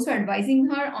 I was also advising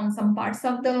her on some parts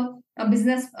of the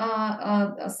business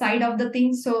side of the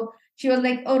thing. So she was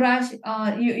like, "Oh, Raj,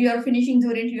 you're finishing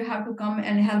Zurich. You have to come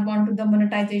and help on to the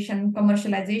monetization,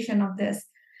 commercialization of this."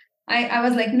 I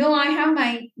was like, "No, I have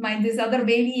my this other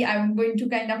baby. I'm going to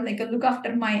kind of like look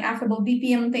after my affable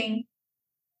BPM thing."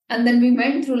 And then we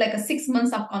went through like a 6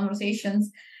 months of conversations,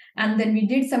 and then we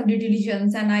did some due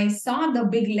diligence, and I saw the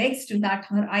big legs to that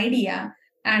her idea,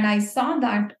 and I saw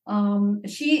that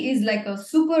she is like a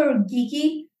super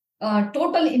geeky,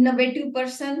 total innovative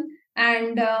person.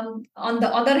 And on the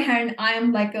other hand, I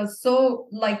am like a so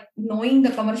like knowing the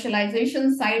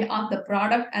commercialization side of the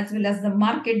product as well as the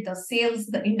market, the sales,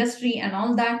 the industry, and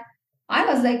all that. I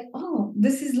was like, oh,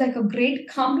 this is like a great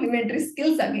complementary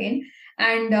skills again.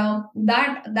 And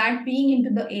that being into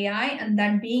the AI and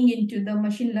that being into the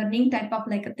machine learning type of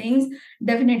like things,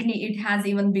 definitely it has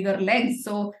even bigger legs.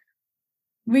 So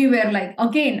we were like,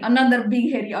 again, another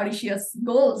big hairy audacious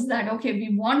goals that okay,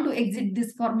 we want to exit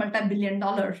this for multi-billion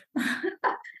dollar.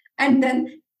 And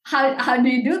then how do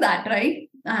you do that, right?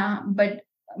 But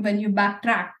when you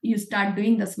backtrack, you start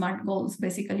doing the smart goals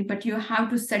basically, but you have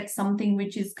to set something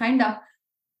which is kind of,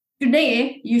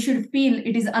 today you should feel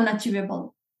it is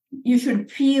unachievable. You should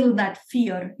feel that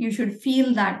fear. You should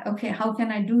feel that, okay, how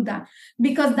can I do that?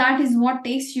 Because that is what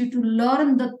takes you to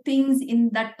learn the things in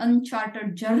that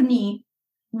uncharted journey,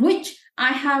 which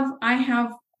I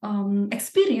have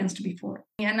experienced before.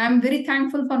 And I'm very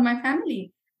thankful for my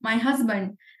family, my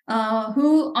husband,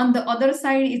 who on the other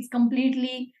side is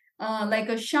completely like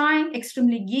a shy,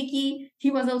 extremely geeky. He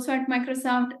was also at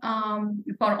Microsoft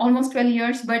for almost 12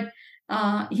 years, but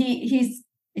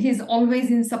he's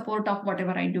always in support of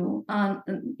whatever I do.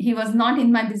 He was not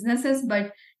in my businesses,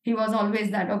 but he was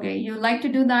always that, okay, you like to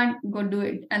do that, go do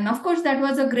it. And of course, that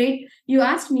was a great, you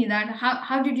asked me that,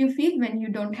 how did you feel when you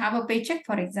don't have a paycheck,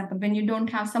 for example, when you don't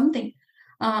have something?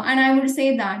 And I would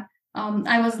say that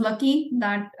I was lucky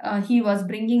that he was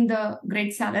bringing the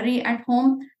great salary at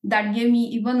home that gave me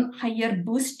even higher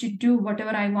boost to do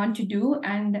whatever I want to do.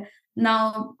 And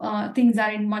now things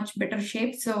are in much better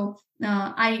shape. So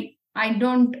I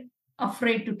don't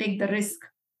afraid to take the risk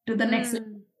to the next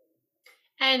level.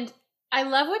 And I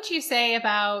love what you say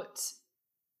about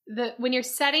when you're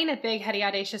setting a big, heady,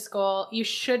 audacious goal, you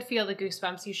should feel the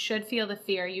goosebumps. You should feel the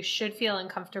fear. You should feel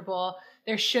uncomfortable.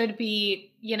 There should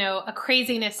be, a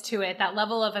craziness to it, that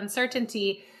level of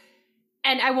uncertainty.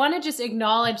 And I want to just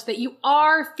acknowledge that you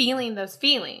are feeling those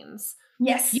feelings.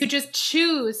 Yes. You just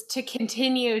choose to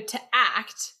continue to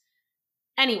act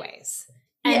anyways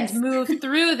and move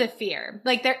through the fear.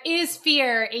 Like there is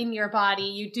fear in your body.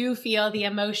 You do feel the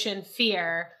emotion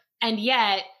fear. And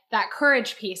yet that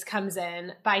courage piece comes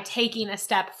in by taking a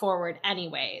step forward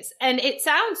anyways. And it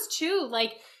sounds too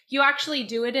like you actually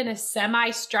do it in a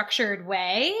semi-structured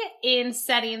way in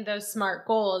setting those smart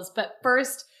goals. But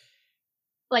first,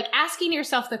 like asking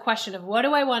yourself the question of what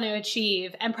do I want to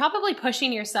achieve, and probably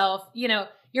pushing yourself,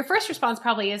 your first response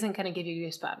probably isn't going to give you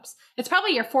goosebumps. It's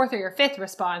probably your fourth or your fifth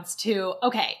response to,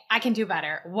 okay, I can do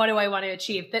better. What do I want to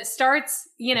achieve? That starts,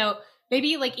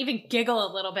 maybe like even giggle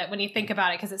a little bit when you think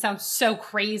about it because it sounds so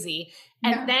crazy.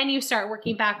 And then you start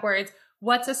working backwards.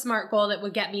 What's a smart goal that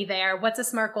would get me there? What's a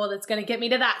smart goal that's going to get me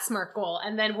to that smart goal?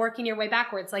 And then working your way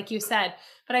backwards, like you said.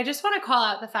 But I just want to call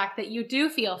out the fact that you do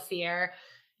feel fear.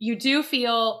 You do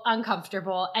feel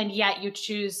uncomfortable, and yet you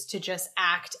choose to just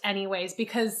act anyways,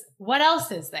 because what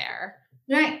else is there?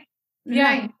 Right. Yeah.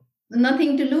 Right.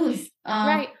 Nothing to lose.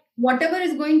 Right. Whatever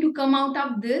is going to come out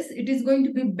of this, it is going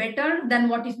to be better than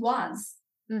what it was.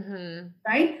 Mm-hmm.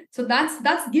 Right. So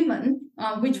that's given,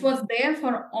 which was there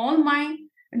for all my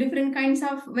different kinds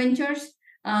of ventures.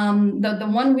 The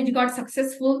one which got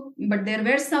successful, but there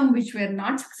were some which were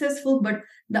not successful. But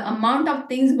the amount of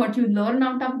things what you learn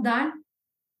out of that,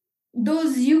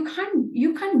 those you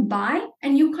can't buy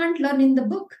and you can't learn in the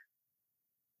book.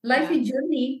 Life is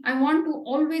journey. I want to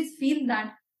always feel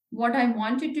that what I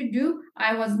wanted to do,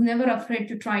 I was never afraid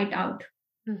to try it out.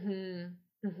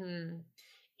 Mm-hmm. Mm-hmm.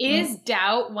 Is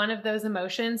doubt one of those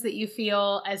emotions that you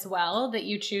feel as well, that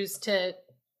you choose to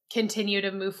continue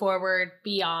to move forward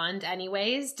beyond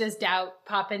anyways? Does doubt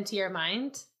pop into your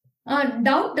mind?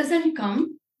 Doubt doesn't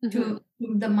come to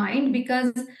the mind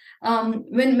because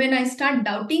when I start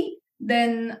doubting,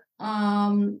 then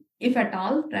if at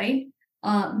all, right,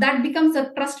 that becomes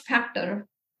a trust factor,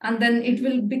 and then it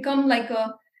will become like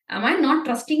am I not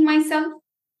trusting myself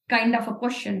kind of a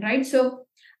question, right? So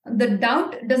the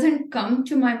doubt doesn't come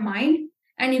to my mind,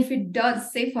 and if it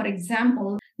does, say for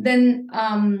example, then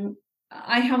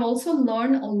I have also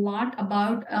learned a lot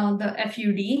about the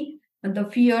FUD, the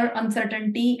fear,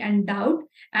 uncertainty, and doubt.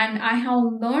 And I have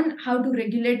learned how to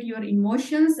regulate your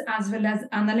emotions as well as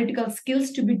analytical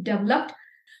skills to be developed.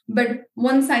 But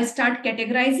once I start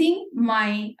categorizing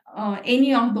my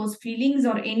any of those feelings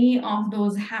or any of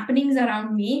those happenings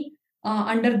around me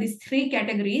under these three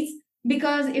categories,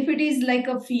 because if it is like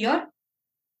a fear,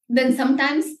 then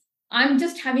sometimes I'm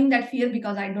just having that fear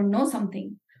because I don't know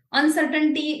something.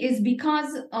 Uncertainty is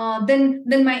because then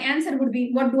my answer would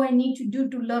be, what do I need to do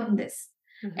to learn this?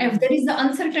 If there is the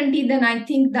uncertainty, then I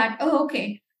think that, oh,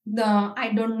 okay,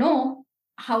 I don't know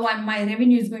how my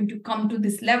revenue is going to come to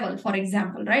this level, for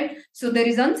example, right? So there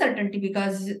is uncertainty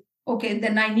because, okay,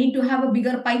 then I need to have a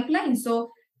bigger pipeline.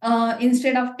 So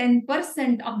instead of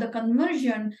 10% of the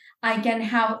conversion, I can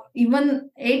have even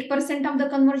 8% of the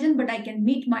conversion, but I can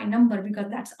meet my number because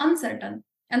that's uncertain.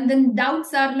 And then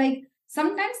doubts are like,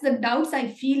 sometimes the doubts I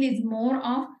feel is more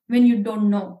of when you don't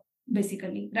know,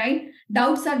 basically, right?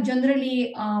 Doubts are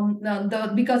generally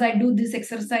because I do this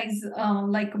exercise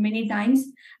like many times.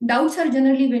 Doubts are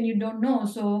generally when you don't know.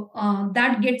 So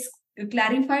that gets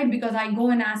clarified because I go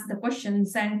and ask the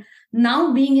questions. And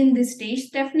now being in this stage,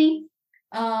 Stephanie,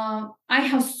 I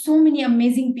have so many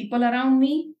amazing people around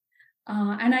me,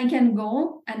 and I can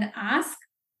go and ask.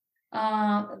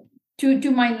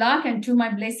 To my luck and to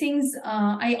my blessings,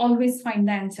 I always find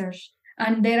the answers.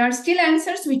 And there are still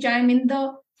answers which I'm in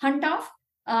the hunt of,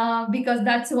 because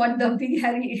that's what the big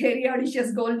hairy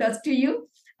audacious goal does to you.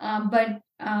 But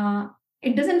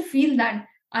it doesn't feel that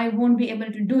I won't be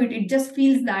able to do it. It just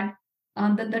feels that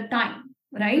the time,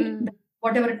 right?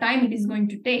 Whatever time it is going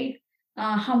to take,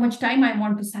 how much time I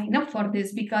want to sign up for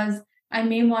this, because I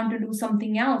may want to do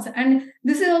something else. And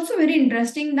this is also very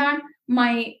interesting that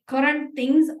my current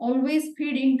things always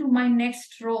feed into my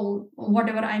next role,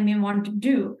 whatever I may want to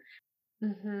do.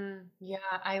 Yeah,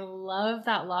 I love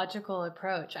that logical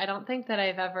approach. I don't think that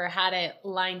I've ever had it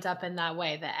lined up in that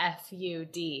way, the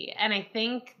FUD. And I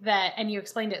think that, and you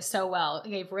explained it so well,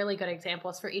 you gave really good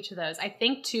examples for each of those. I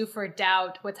think too, for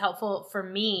doubt, what's helpful for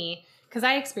me, because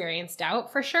I experienced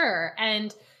doubt for sure.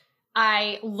 And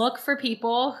I look for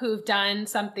people who've done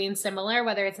something similar,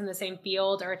 whether it's in the same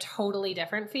field or a totally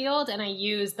different field. And I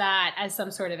use that as some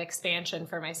sort of expansion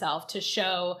for myself to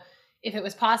show if it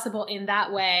was possible in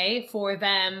that way for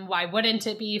them, why wouldn't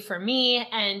it be for me?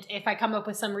 And if I come up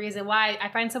with some reason why, I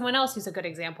find someone else who's a good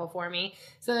example for me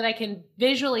so that I can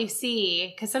visually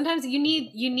see, because sometimes you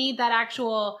need that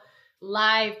actual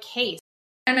live case.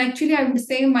 And actually, I would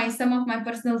say some of my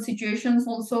personal situations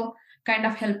also kind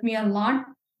of helped me a lot,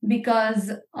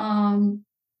 because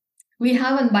we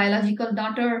have a biological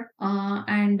daughter,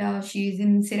 and she's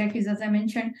in Syracuse, as I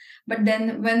mentioned. But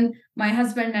then when my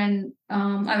husband and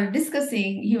I were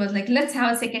discussing, he was like, let's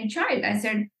have a second child. I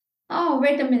said, oh,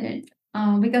 wait a minute,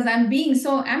 because I'm being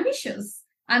so ambitious.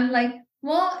 I'm like,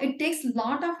 well, it takes a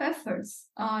lot of efforts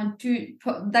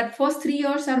that first 3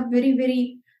 years are very,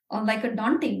 very like a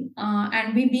daunting.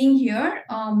 And we being here,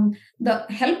 the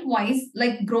help wise,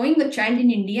 like growing a child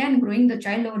in India and growing the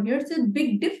child over here, it's a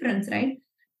big difference, right?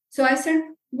 So I said,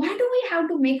 why do we have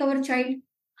to make our child?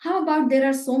 How about there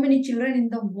are so many children in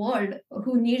the world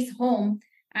who needs home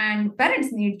and parents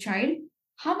need child?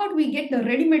 How about we get the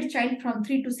ready-made child from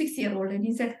 3 to 6 year old? And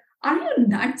he said, are you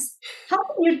nuts? How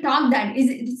can you talk that?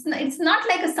 It's not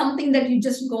like a something that you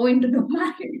just go into the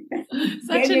market.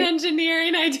 Such an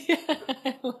engineering idea.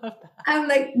 I love that. I'm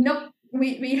like, nope,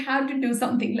 we have to do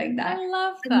something like that. I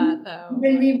love that, though.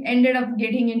 Then we ended up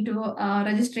getting into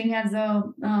registering as a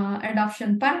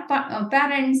adoption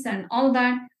parents and all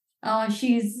that.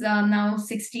 She's now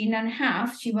 16 and a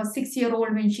half. She was 6 year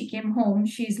old when she came home.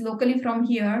 She's locally from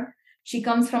here. She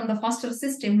comes from the foster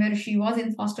system where she was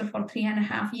in foster for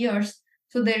 3.5 years.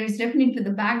 So there is definitely the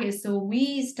baggage. So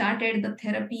we started the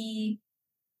therapy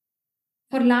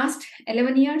for last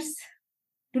 11 years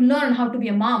to learn how to be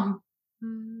a mom.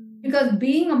 Because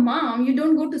being a mom, you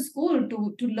don't go to school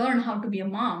to learn how to be a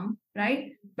mom,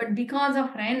 right? But because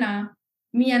of Rena,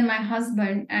 me and my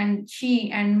husband and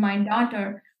she and my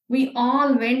daughter, we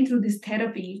all went through this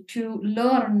therapy to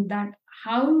learn that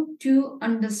how to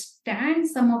understand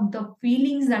some of the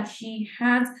feelings that she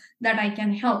has, that I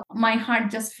can help. My heart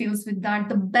just feels with that.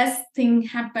 The best thing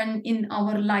happened in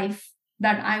our life,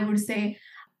 that I would say.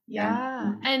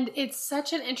 Yeah. And it's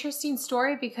such an interesting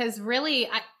story, because really,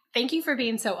 thank you for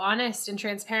being so honest and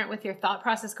transparent with your thought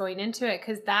process going into it,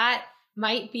 because that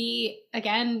might be,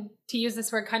 again, to use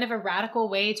this word, kind of a radical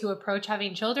way to approach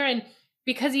having children,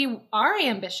 because you are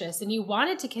ambitious and you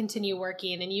wanted to continue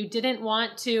working and you didn't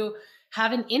want to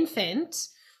have an infant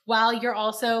while you're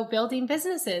also building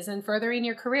businesses and furthering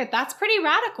your career. That's pretty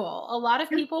radical. A lot of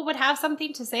people would have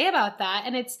something to say about that.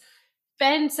 And it's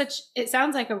been it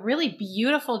sounds like a really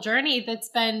beautiful journey that's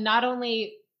been not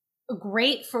only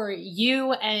great for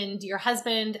you and your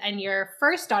husband and your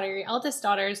first daughter, your eldest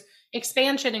daughter's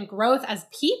expansion and growth as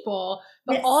people,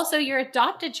 but also your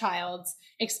adopted child's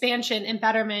expansion and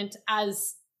betterment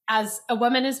as a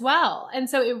woman as well. And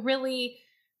so it really,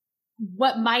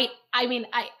 I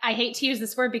hate to use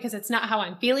this word because it's not how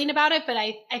I'm feeling about it, but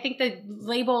I think the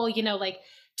label, like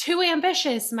too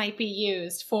ambitious might be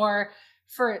used for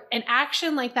an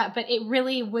action like that, but it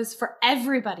really was for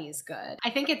everybody's good. I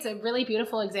think it's a really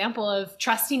beautiful example of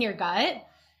trusting your gut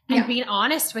and being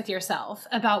honest with yourself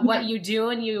about what you do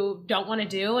and you don't want to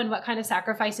do and what kind of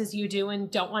sacrifices you do and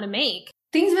don't want to make.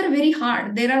 Things were very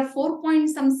hard. There are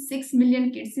 4.6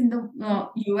 million kids in the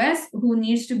US who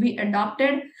needs to be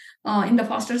adopted in the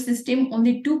foster system.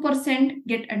 Only 2%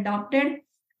 get adopted.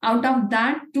 Out of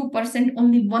that 2%,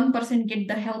 only 1% get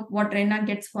the help what Rena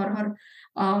gets for her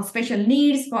special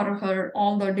needs, for her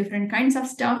all the different kinds of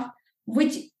stuff,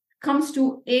 which comes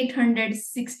to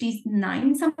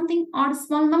 869 something odd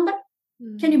small number.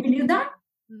 Can you believe that?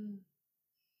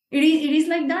 It is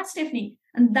like that, Stephanie.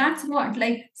 And that's what,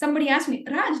 like somebody asked me,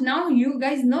 Raj, now you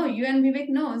guys know, you and Vivek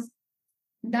knows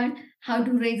that how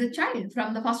to raise a child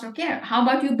from the foster care. How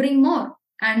about you bring more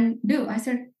and do? I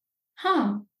said,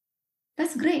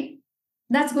 that's great.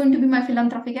 That's going to be my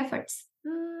philanthropic efforts.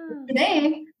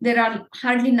 Today, there are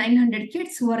hardly 900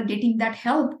 kids who are getting that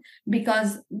help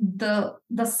because the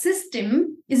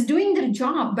system is doing their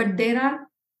job, but there are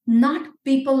not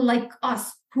people like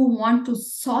us who want to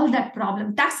solve that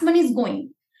problem. Tax money is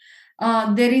going.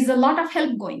 There is a lot of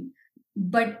help going,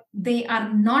 but they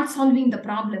are not solving the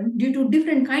problem due to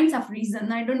different kinds of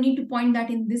reasons. I don't need to point that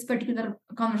in this particular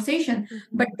conversation,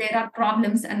 but there are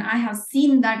problems, and I have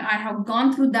seen that. I have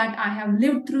gone through that. I have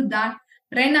lived through that.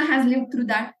 Rena has lived through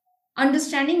that.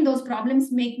 Understanding those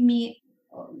problems make me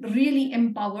really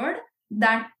empowered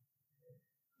that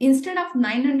instead of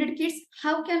 900 kids,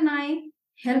 how can I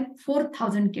help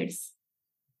 4,000 kids?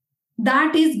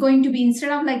 That is going to be,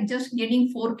 instead of like just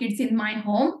getting 4 kids in my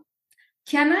home,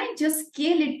 can I just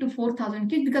scale it to 4,000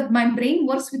 kids? Because my brain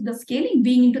works with the scaling,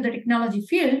 being into the technology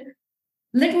field.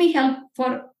 Let me help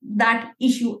for that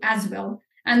issue as well.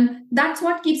 And that's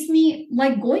what keeps me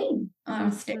like going,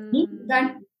 Stephanie,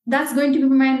 that's going to be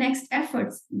my next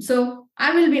efforts. So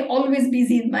I will be always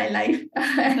busy in my life.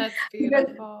 That's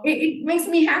beautiful. it makes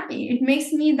me happy. It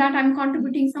makes me that I'm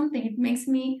contributing something. It makes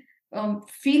me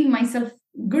feel myself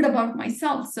good about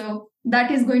myself. So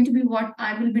that is going to be what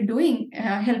I will be doing,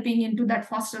 helping into that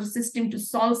foster system to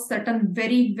solve certain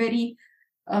very, very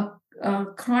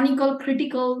chronicle,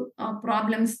 critical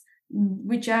problems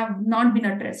which have not been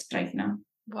addressed right now.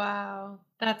 Wow.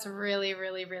 That's really,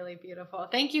 really, really beautiful.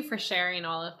 Thank you for sharing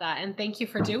all of that. And thank you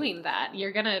for doing that.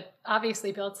 You're going to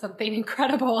obviously build something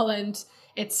incredible, and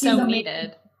it's so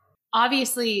needed.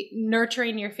 Obviously,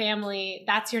 nurturing your family,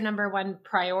 that's your number one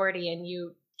priority, and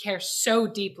you care so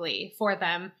deeply for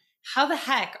them. How the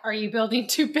heck are you building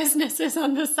 2 businesses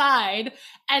on the side?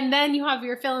 And then you have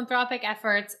your philanthropic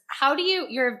efforts.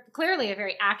 You're clearly a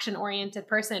very action-oriented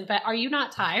person, but are you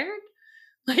not tired?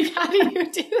 Like, how do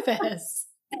you do this?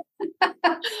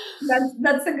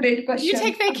 That's a great question. You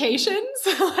take vacations?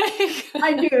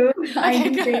 I do. I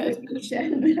do take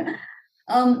vacation.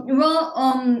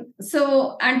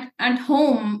 So at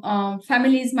home,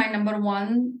 family is my number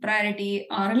one priority.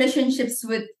 Relationships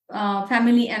with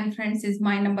family and friends is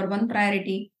my number one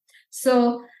priority.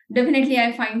 So definitely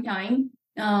I find time.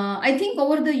 I think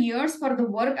over the years for the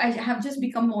work, I have just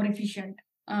become more efficient.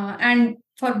 And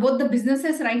for both the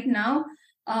businesses right now,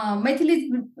 Maithil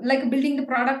is like building the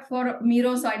product for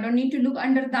Miro, so I don't need to look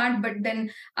under that. But then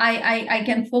I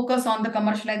can focus on the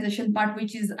commercialization part,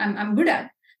 which is I'm good at.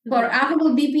 For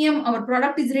affordable BPM, our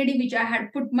product is ready, which I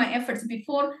had put my efforts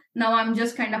before. Now I'm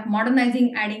just kind of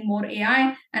modernizing, adding more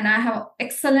AI, and I have an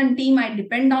excellent team I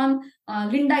depend on.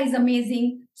 Linda is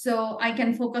amazing, so I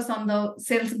can focus on the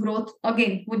sales growth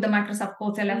again with the Microsoft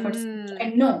wholesale efforts.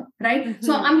 I know, right?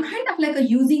 So I'm kind of like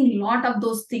using a lot of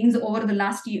those things over the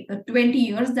last 20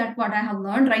 years. That's what I have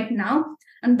learned right now,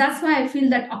 and that's why I feel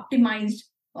that optimized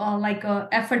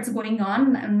efforts going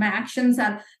on, and my actions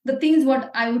are the things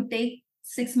what I would take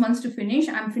 6 months to finish.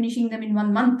 I'm finishing them in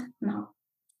 1 month now.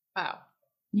 Wow.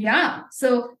 Yeah.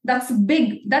 So that's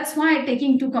big. That's why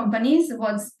taking 2 companies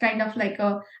was kind of like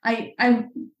I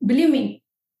believe me,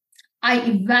 I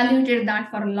evaluated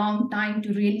that for a long time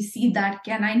to really see that,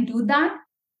 can I do that?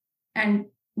 And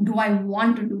do I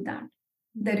want to do that?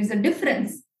 There is a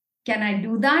difference. Can I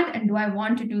do that? And do I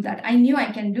want to do that? I knew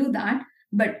I can do that.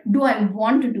 But do I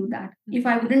want to do that? If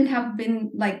I wouldn't have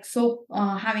been like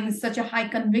having such a high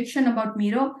conviction about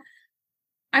Miro,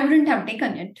 I wouldn't have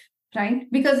taken it, right?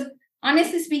 Because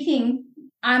honestly speaking,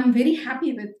 I'm very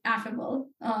happy with Affable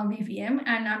VVM,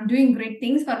 and I'm doing great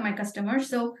things for my customers.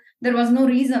 So there was no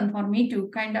reason for me to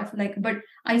kind of like, but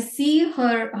I see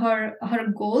her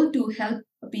goal to help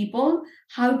people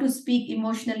how to speak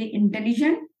emotionally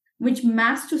intelligent, which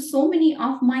maps to so many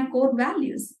of my core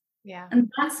values. Yeah. And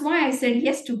that's why I said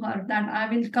yes to her, that I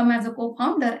will come as a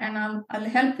co-founder and I'll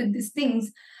help with these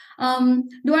things.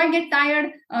 Do I get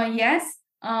tired? Yes.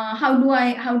 How do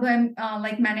I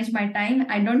like manage my time?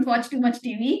 I don't watch too much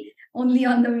TV, only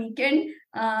on the weekend.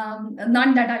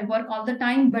 Not that I work all the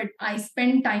time, but I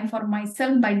spend time for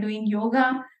myself by doing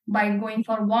yoga, by going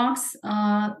for walks.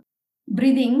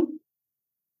 Breathing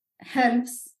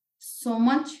helps so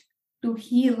much to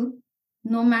heal,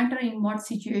 no matter in what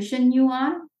situation you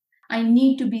are. I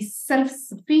need to be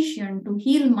self-sufficient to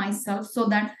heal myself so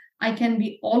that I can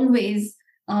be always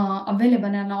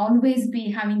available and always be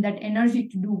having that energy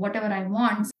to do whatever I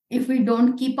want. If we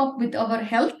don't keep up with our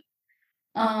health,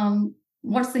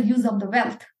 what's the use of the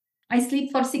wealth? I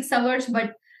sleep for 6 hours,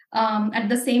 but at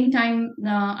the same time,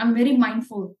 I'm very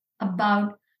mindful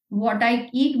about what I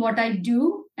eat, what I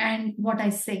do, and what I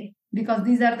say, because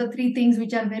these are the three things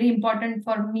which are very important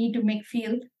for me to make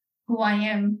feel who I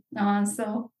am.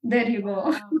 So there you go.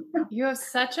 Wow. You have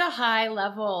such a high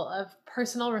level of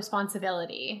personal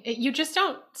responsibility. You just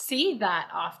don't see that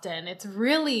often. It's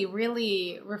really,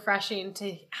 really refreshing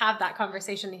to have that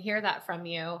conversation and hear that from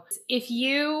you. If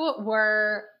you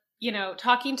were,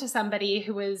 talking to somebody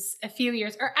who was a few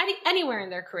years or anywhere in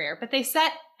their career, but they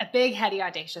set a big, heady,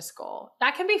 audacious goal,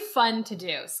 that can be fun to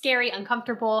do. Scary,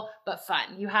 uncomfortable, but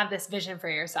fun. You have this vision for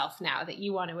yourself now that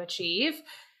you want to achieve.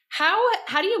 How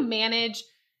do you manage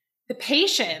the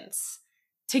patience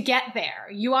to get there?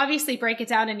 You obviously break it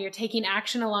down and you're taking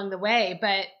action along the way,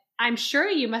 but I'm sure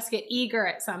you must get eager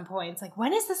at some points. Like,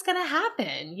 when is this going to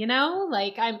happen?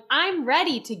 Like I'm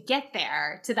ready to get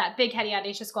there to that big, heady,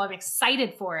 audacious goal. I'm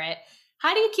excited for it.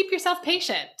 How do you keep yourself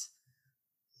patient?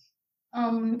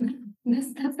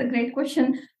 That's a great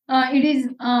question. It is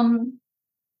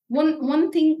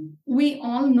one thing we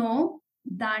all know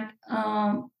that,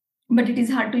 but it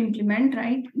is hard to implement,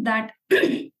 right? That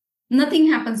nothing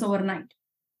happens overnight.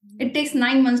 It takes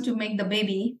 9 months to make the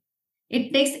baby.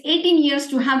 It takes 18 years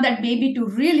to have that baby to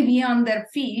really be on their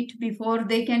feet before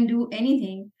they can do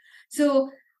anything. So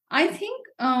I think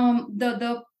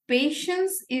the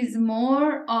patience is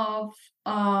more of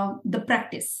the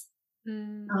practice.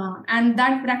 And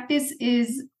that practice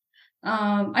is,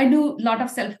 I do a lot of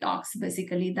self-talks,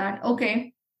 basically, that,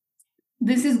 okay,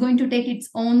 this is going to take its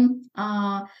own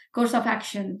course of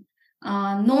action.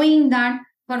 Knowing that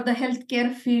for the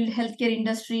healthcare field, healthcare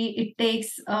industry, it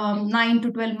takes 9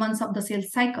 to 12 months of the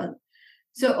sales cycle.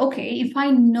 So, okay, if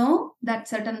I know that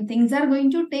certain things are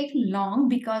going to take long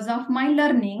because of my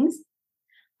learnings,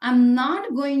 I'm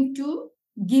not going to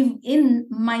give in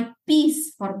my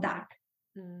peace for that.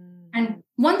 And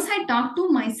once I talk to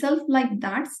myself like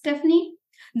that, Stephanie,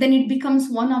 then it becomes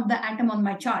one of the atom on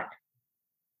my chart.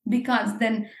 Because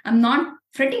then I'm not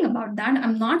fretting about that.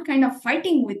 I'm not kind of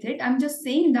fighting with it. I'm just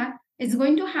saying that it's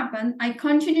going to happen. I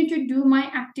continue to do my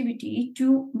activity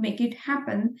to make it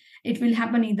happen. It will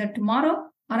happen either tomorrow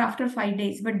or after 5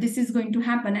 days, but this is going to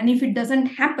happen. And if it doesn't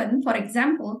happen, for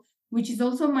example, which is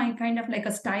also my kind of like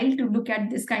a style to look at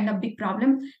this kind of big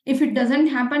problem, if it doesn't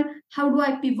happen, how do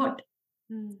I pivot?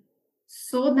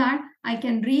 So that I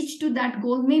can reach to that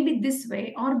goal, maybe this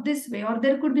way, or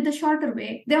there could be the shorter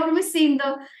way. They always say in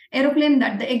the aeroplane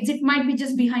that the exit might be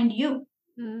just behind you,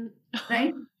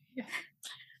 right? Yeah.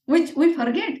 Which we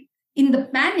forget. In the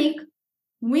panic,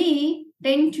 we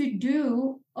tend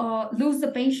to lose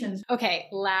the patience. Okay,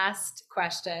 last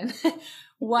question.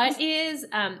 What is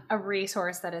a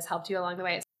resource that has helped you along the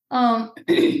way?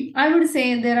 I would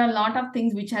say there are a lot of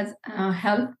things which has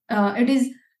helped. It is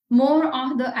more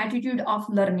of the attitude of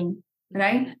learning,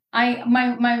 right?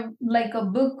 My like a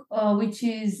book which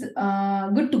is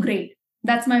Good to Great.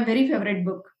 That's my very favorite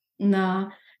book,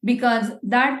 because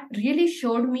that really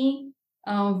showed me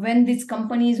when these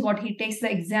companies, what he takes the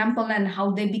example and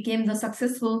how they became the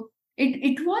successful.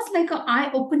 It was like an eye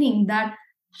opening that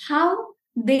how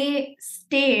they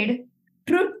stayed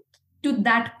true to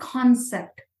that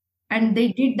concept, and they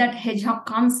did that hedgehog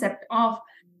concept of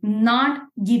not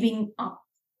giving up.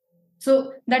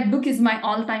 So that book is my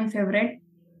all-time favorite.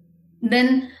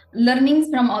 Then learnings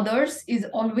from others is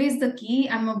always the key.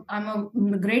 I'm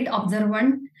a great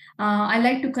observant. I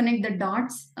like to connect the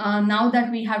dots. Now that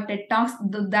we have TED Talks,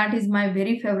 that is my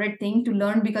very favorite thing to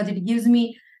learn, because it gives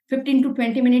me 15 to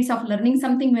 20 minutes of learning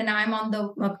something when I'm on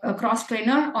the cross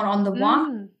trainer or on the walk.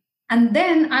 And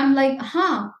then I'm like,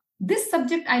 this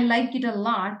subject, I like it a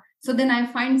lot. So then I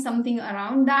find something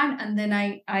around that, and then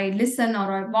I listen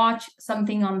or I watch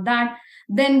something on that.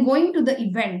 Then going to the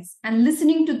events and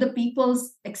listening to the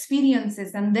people's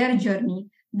experiences and their journey,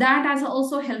 that has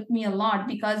also helped me a lot,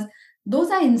 because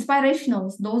those are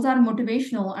inspirational, those are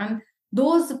motivational, and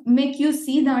those make you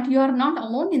see that you are not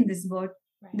alone in this world.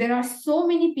 Right. There are so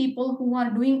many people who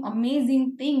are doing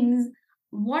amazing things.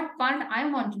 What part I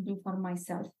want to do for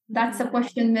myself? That's a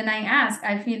question when I ask.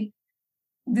 I feel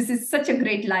this is such a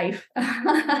great life.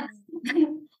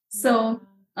 So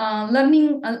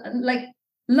learning,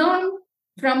 learn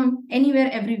from anywhere,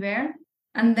 everywhere,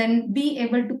 and then be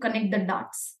able to connect the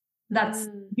dots. That's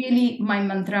really my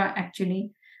mantra,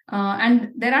 actually. And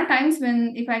there are times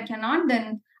when if I cannot,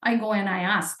 then I go and I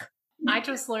ask. I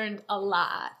just learned a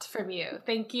lot from you.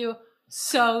 Thank you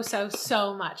so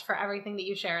much for everything that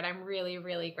you shared. I'm really,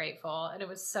 really grateful. And it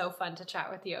was so fun to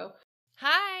chat with you.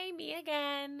 Hi, me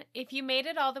again. If you made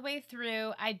it all the way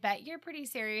through, I bet you're pretty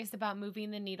serious about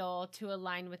moving the needle to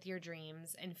align with your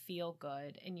dreams and feel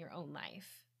good in your own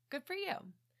life. Good for you.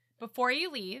 Before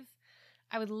you leave,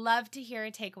 I would love to hear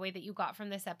a takeaway that you got from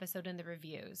this episode in the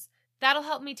reviews. That'll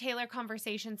help me tailor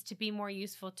conversations to be more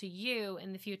useful to you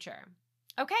in the future.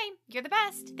 Okay, you're the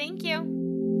best. Thank you.